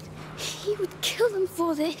 He would kill them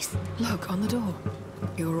for this. Look, on the door.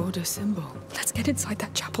 Your order symbol. Let's get inside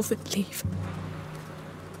that chapel and leave.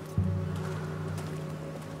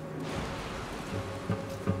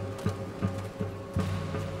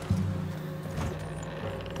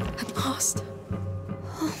 At last.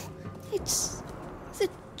 Oh, it's the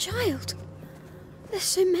child. There's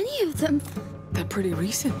so many of them. They're pretty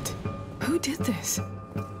recent. Who did this?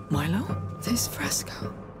 Milo? This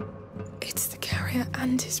fresco. It's the carrier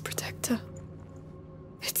and his protector.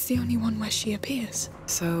 It's the only one where she appears.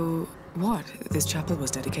 So, what? This chapel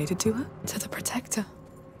was dedicated to her? To the protector.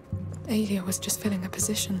 Aelia was just filling a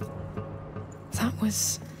position. That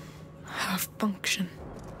was her function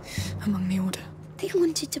among the Order. They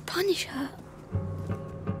wanted to punish her.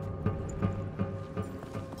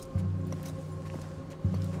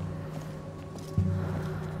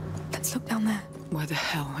 Let's look down there. Where the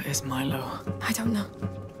hell is Milo? I don't know.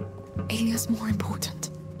 Aelia's more important.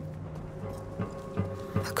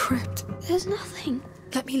 A crypt. There's nothing.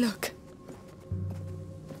 Let me look.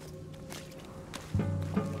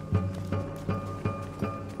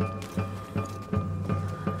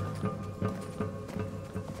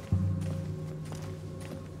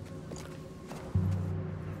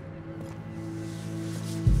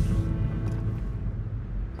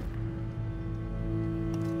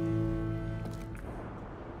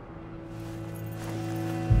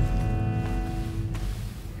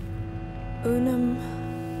 Unum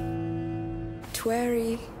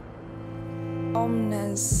tueri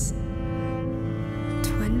omnes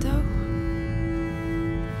tuendo?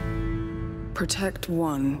 Protect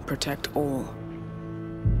one, protect all.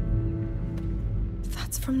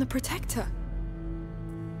 That's from the Protector.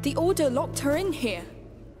 The Order locked her in here.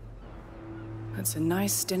 That's a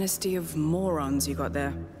nice dynasty of morons you got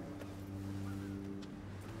there.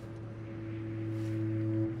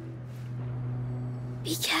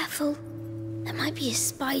 Be careful. There might be a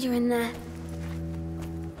spider in there.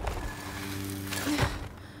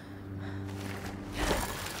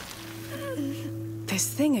 This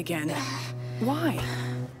thing again. Why?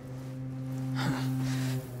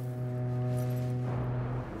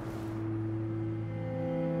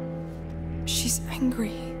 She's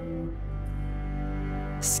angry.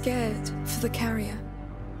 Scared for the carrier.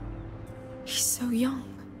 He's so young.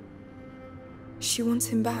 She wants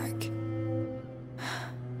him back.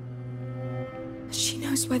 She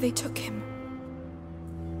knows where they took him.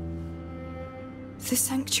 The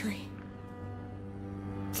sanctuary.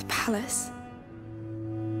 The palace.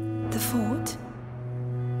 The fort.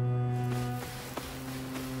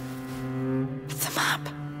 The map.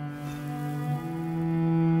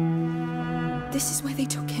 This is where they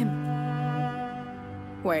took him.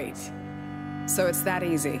 Wait. So it's that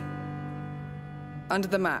easy? Under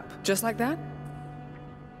the map, just like that?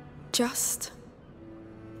 Just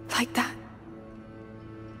like that.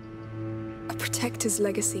 A protector's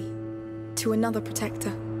legacy to another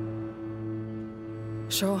protector.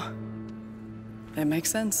 Sure. It makes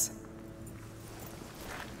sense.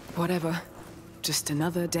 Whatever. Just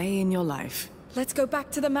another day in your life. Let's go back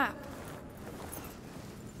to the map.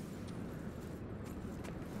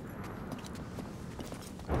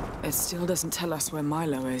 It still doesn't tell us where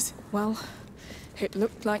Milo is. Well, it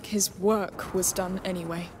looked like his work was done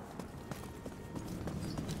anyway.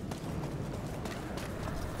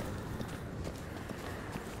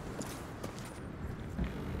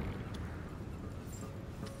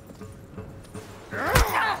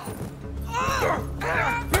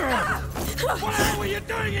 What the hell were you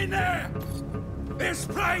doing in there? This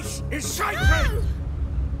place is sacred!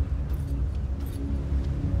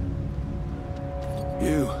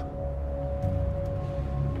 You.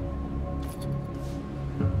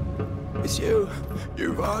 It's you.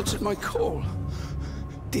 You've answered my call.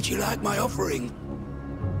 Did you like my offering?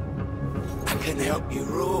 I can help you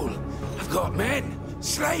rule. I've got men,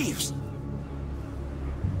 slaves.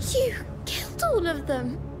 You killed all of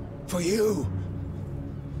them. For you.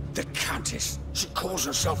 The Countess, she calls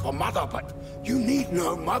herself a mother, but you need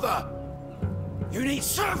no mother. You need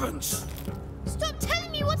servants. Stop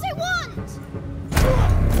telling me what I want!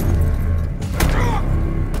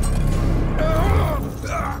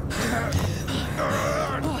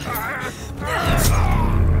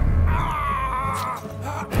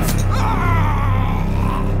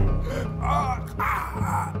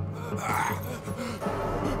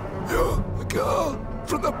 You're the girl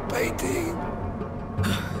from the painting.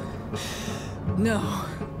 No.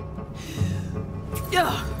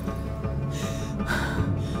 Yeah.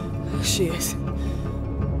 She is.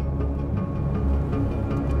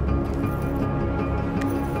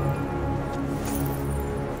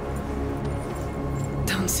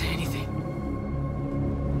 Don't say anything.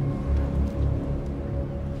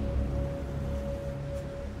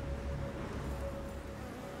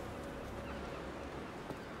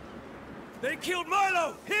 They killed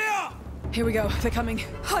Milo! Here! Here we go. They're coming.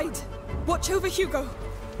 Hide! Watch over Hugo!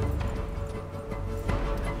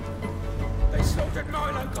 They slaughtered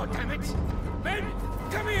Milo, goddammit! Men,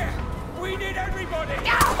 come here! We need everybody!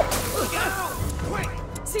 Quick!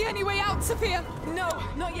 See any way out, Sophia? No,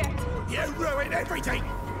 not yet. You ruined everything!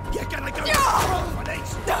 You're gonna go for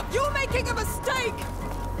this! You're making a mistake!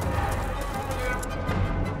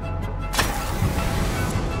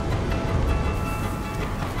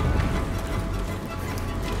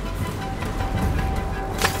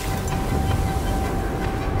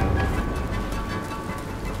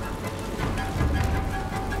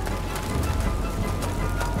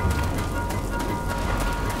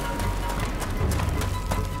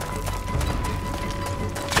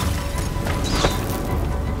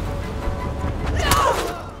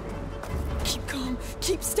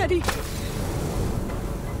 Keep steady.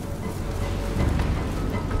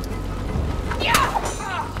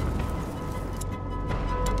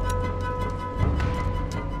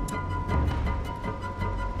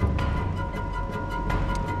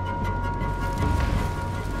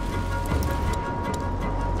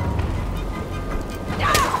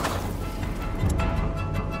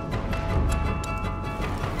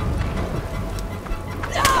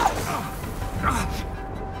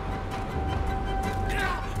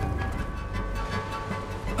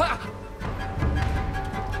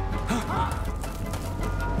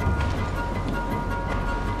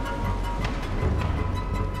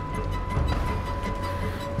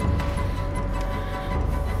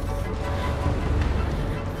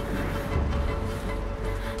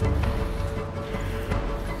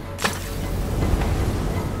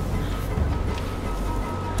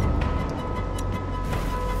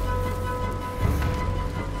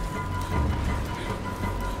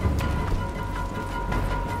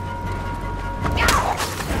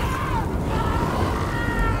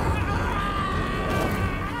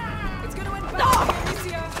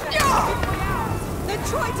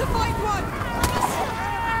 Try to find one!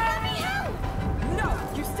 Let me help! No,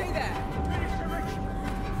 you stay there.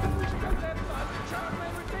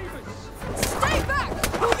 Stay back,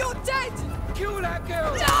 or you're dead! Kill that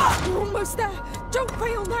girl! We're almost there. Don't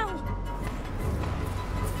fail now.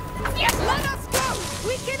 Let us go!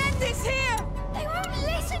 We can end this here! They won't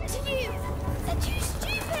listen to you! They're too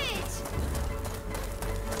stupid!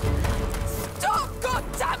 Stop,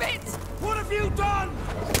 goddammit! What have you done?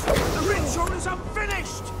 The ritual is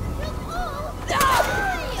unfinished! Not all! No!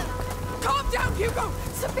 Calm down, Hugo!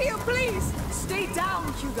 Sophia, please! Stay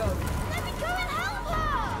down, Hugo. Let me go and help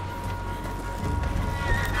her!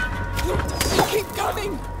 They keep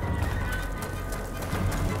coming!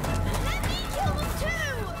 Let me kill them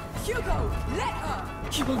too! Hugo, let her!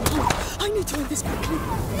 You will not. I need to end this quickly.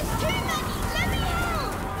 There's too many! Let me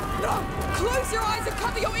help! No! Close your eyes and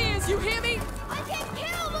cover your ears, you hear me? I can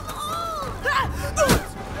kill them all! Ah!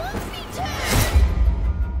 Want me to?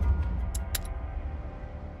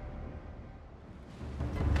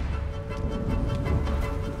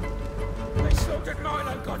 They slaughtered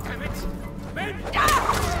Milo, goddammit! Men!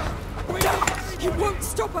 You won't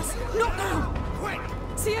stop us! Not now! Quick!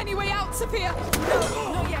 See any way out, Sophia? No,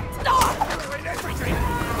 not yet. Ruin everything!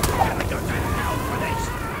 Never got to hell for this!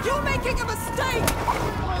 You're making a mistake!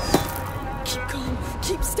 Keep calm.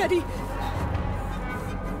 Keep steady.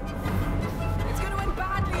 It's going to end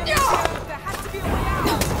badly, Amicia. There has to be a way out.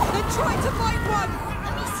 Then try to find one!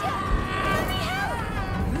 Amicia, let me help!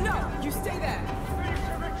 No, you stay there. Finish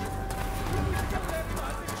the ritual! Kill them,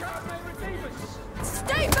 but the child may redeem us!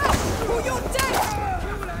 Stay back, or you're dead!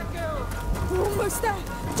 Kill that girl! We're almost there.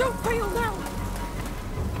 Don't fail now.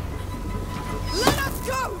 Let us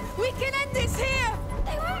go! We can end this here!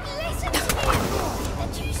 They won't listen to me!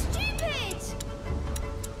 They're too stupid!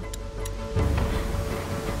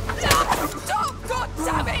 Stop! God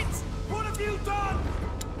damn it! What have you done?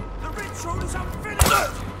 The ritual is unfinished!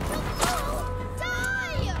 Oh,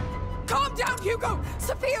 die! Calm down, Hugo!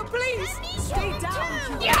 Sophia, please! Let me Stay kill them down,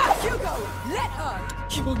 too! Hugo. Yeah! Hugo, let her.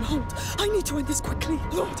 You will not. I need to end this quickly.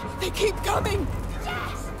 Lord, they keep coming!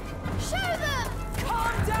 Yes! Show them!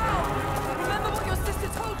 Calm down. Remember what your sister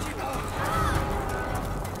told you.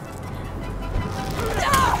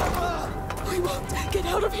 I won't get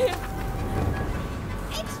out of here!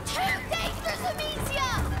 It's too dangerous, Amicia!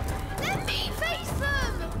 Let me face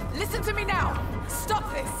them! Listen to me now.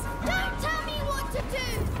 Stop this. Don't tell me what to do!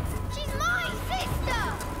 She's my sister!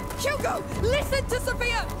 Hugo, listen to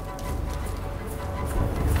Sophia!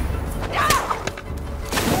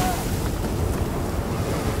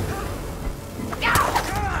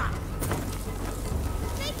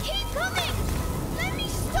 They keep coming! Let me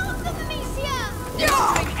stop them, Amicia! You're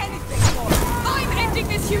doing anything for her. I'm ending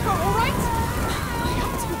this, Hugo, all right? I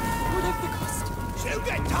have to, whatever the cost. She'll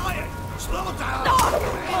get tired! Slow down!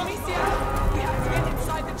 Amicia, we have to get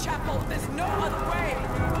inside the chapel. There's no other way.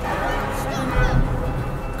 Stop them!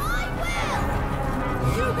 I will!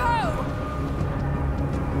 Hugo!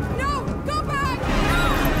 No! Go back!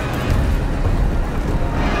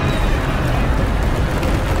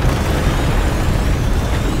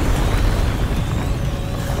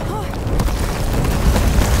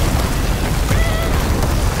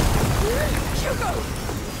 Hugo!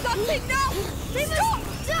 That's it now! Stop!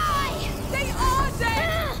 Die! They are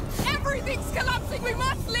dead! Everything's collapsing! We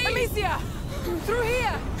must leave! Amicia, through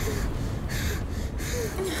here.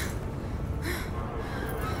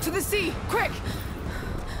 To the sea, quick!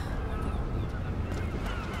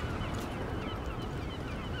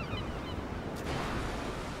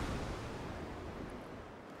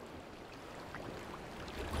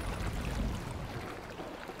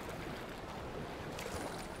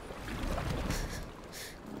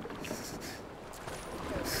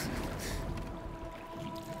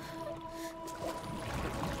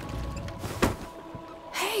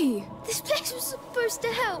 Hey! This place was supposed to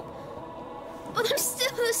help, but I'm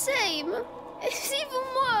still the same. It's even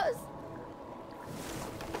worse.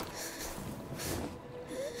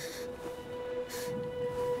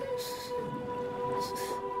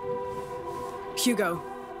 Hugo,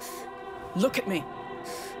 look at me.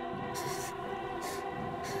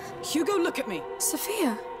 Hugo, look at me.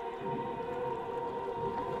 Sophia!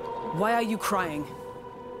 Why are you crying?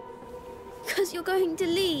 Because you're going to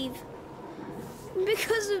leave.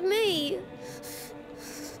 Because of me.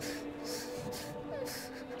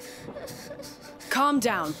 Calm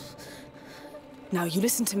down. Now you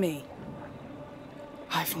listen to me.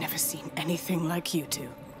 I've never seen anything like you two.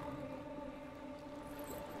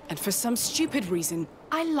 And for some stupid reason,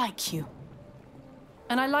 I like you.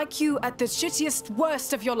 And I like you at the shittiest,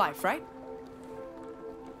 worst of your life, right?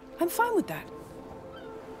 I'm fine with that.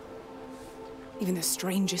 Even the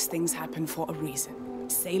strangest things happen for a reason.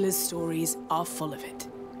 Sailors' stories are full of it.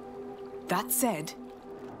 That said,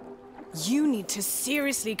 you need to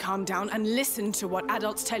seriously calm down and listen to what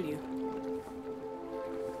adults tell you.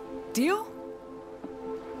 Deal?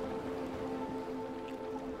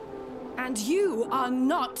 And you are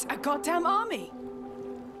not a goddamn army.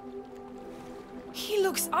 He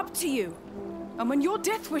looks up to you. And when your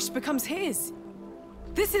death wish becomes his,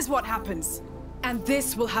 this is what happens. And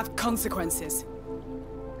this will have consequences.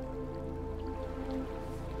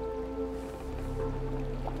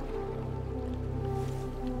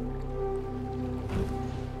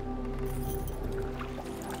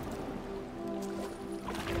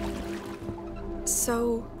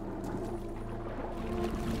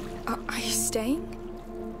 Are you staying?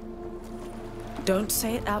 Don't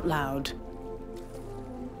say it out loud.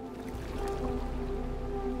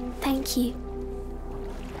 Thank you.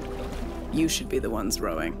 You should be the ones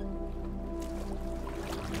rowing.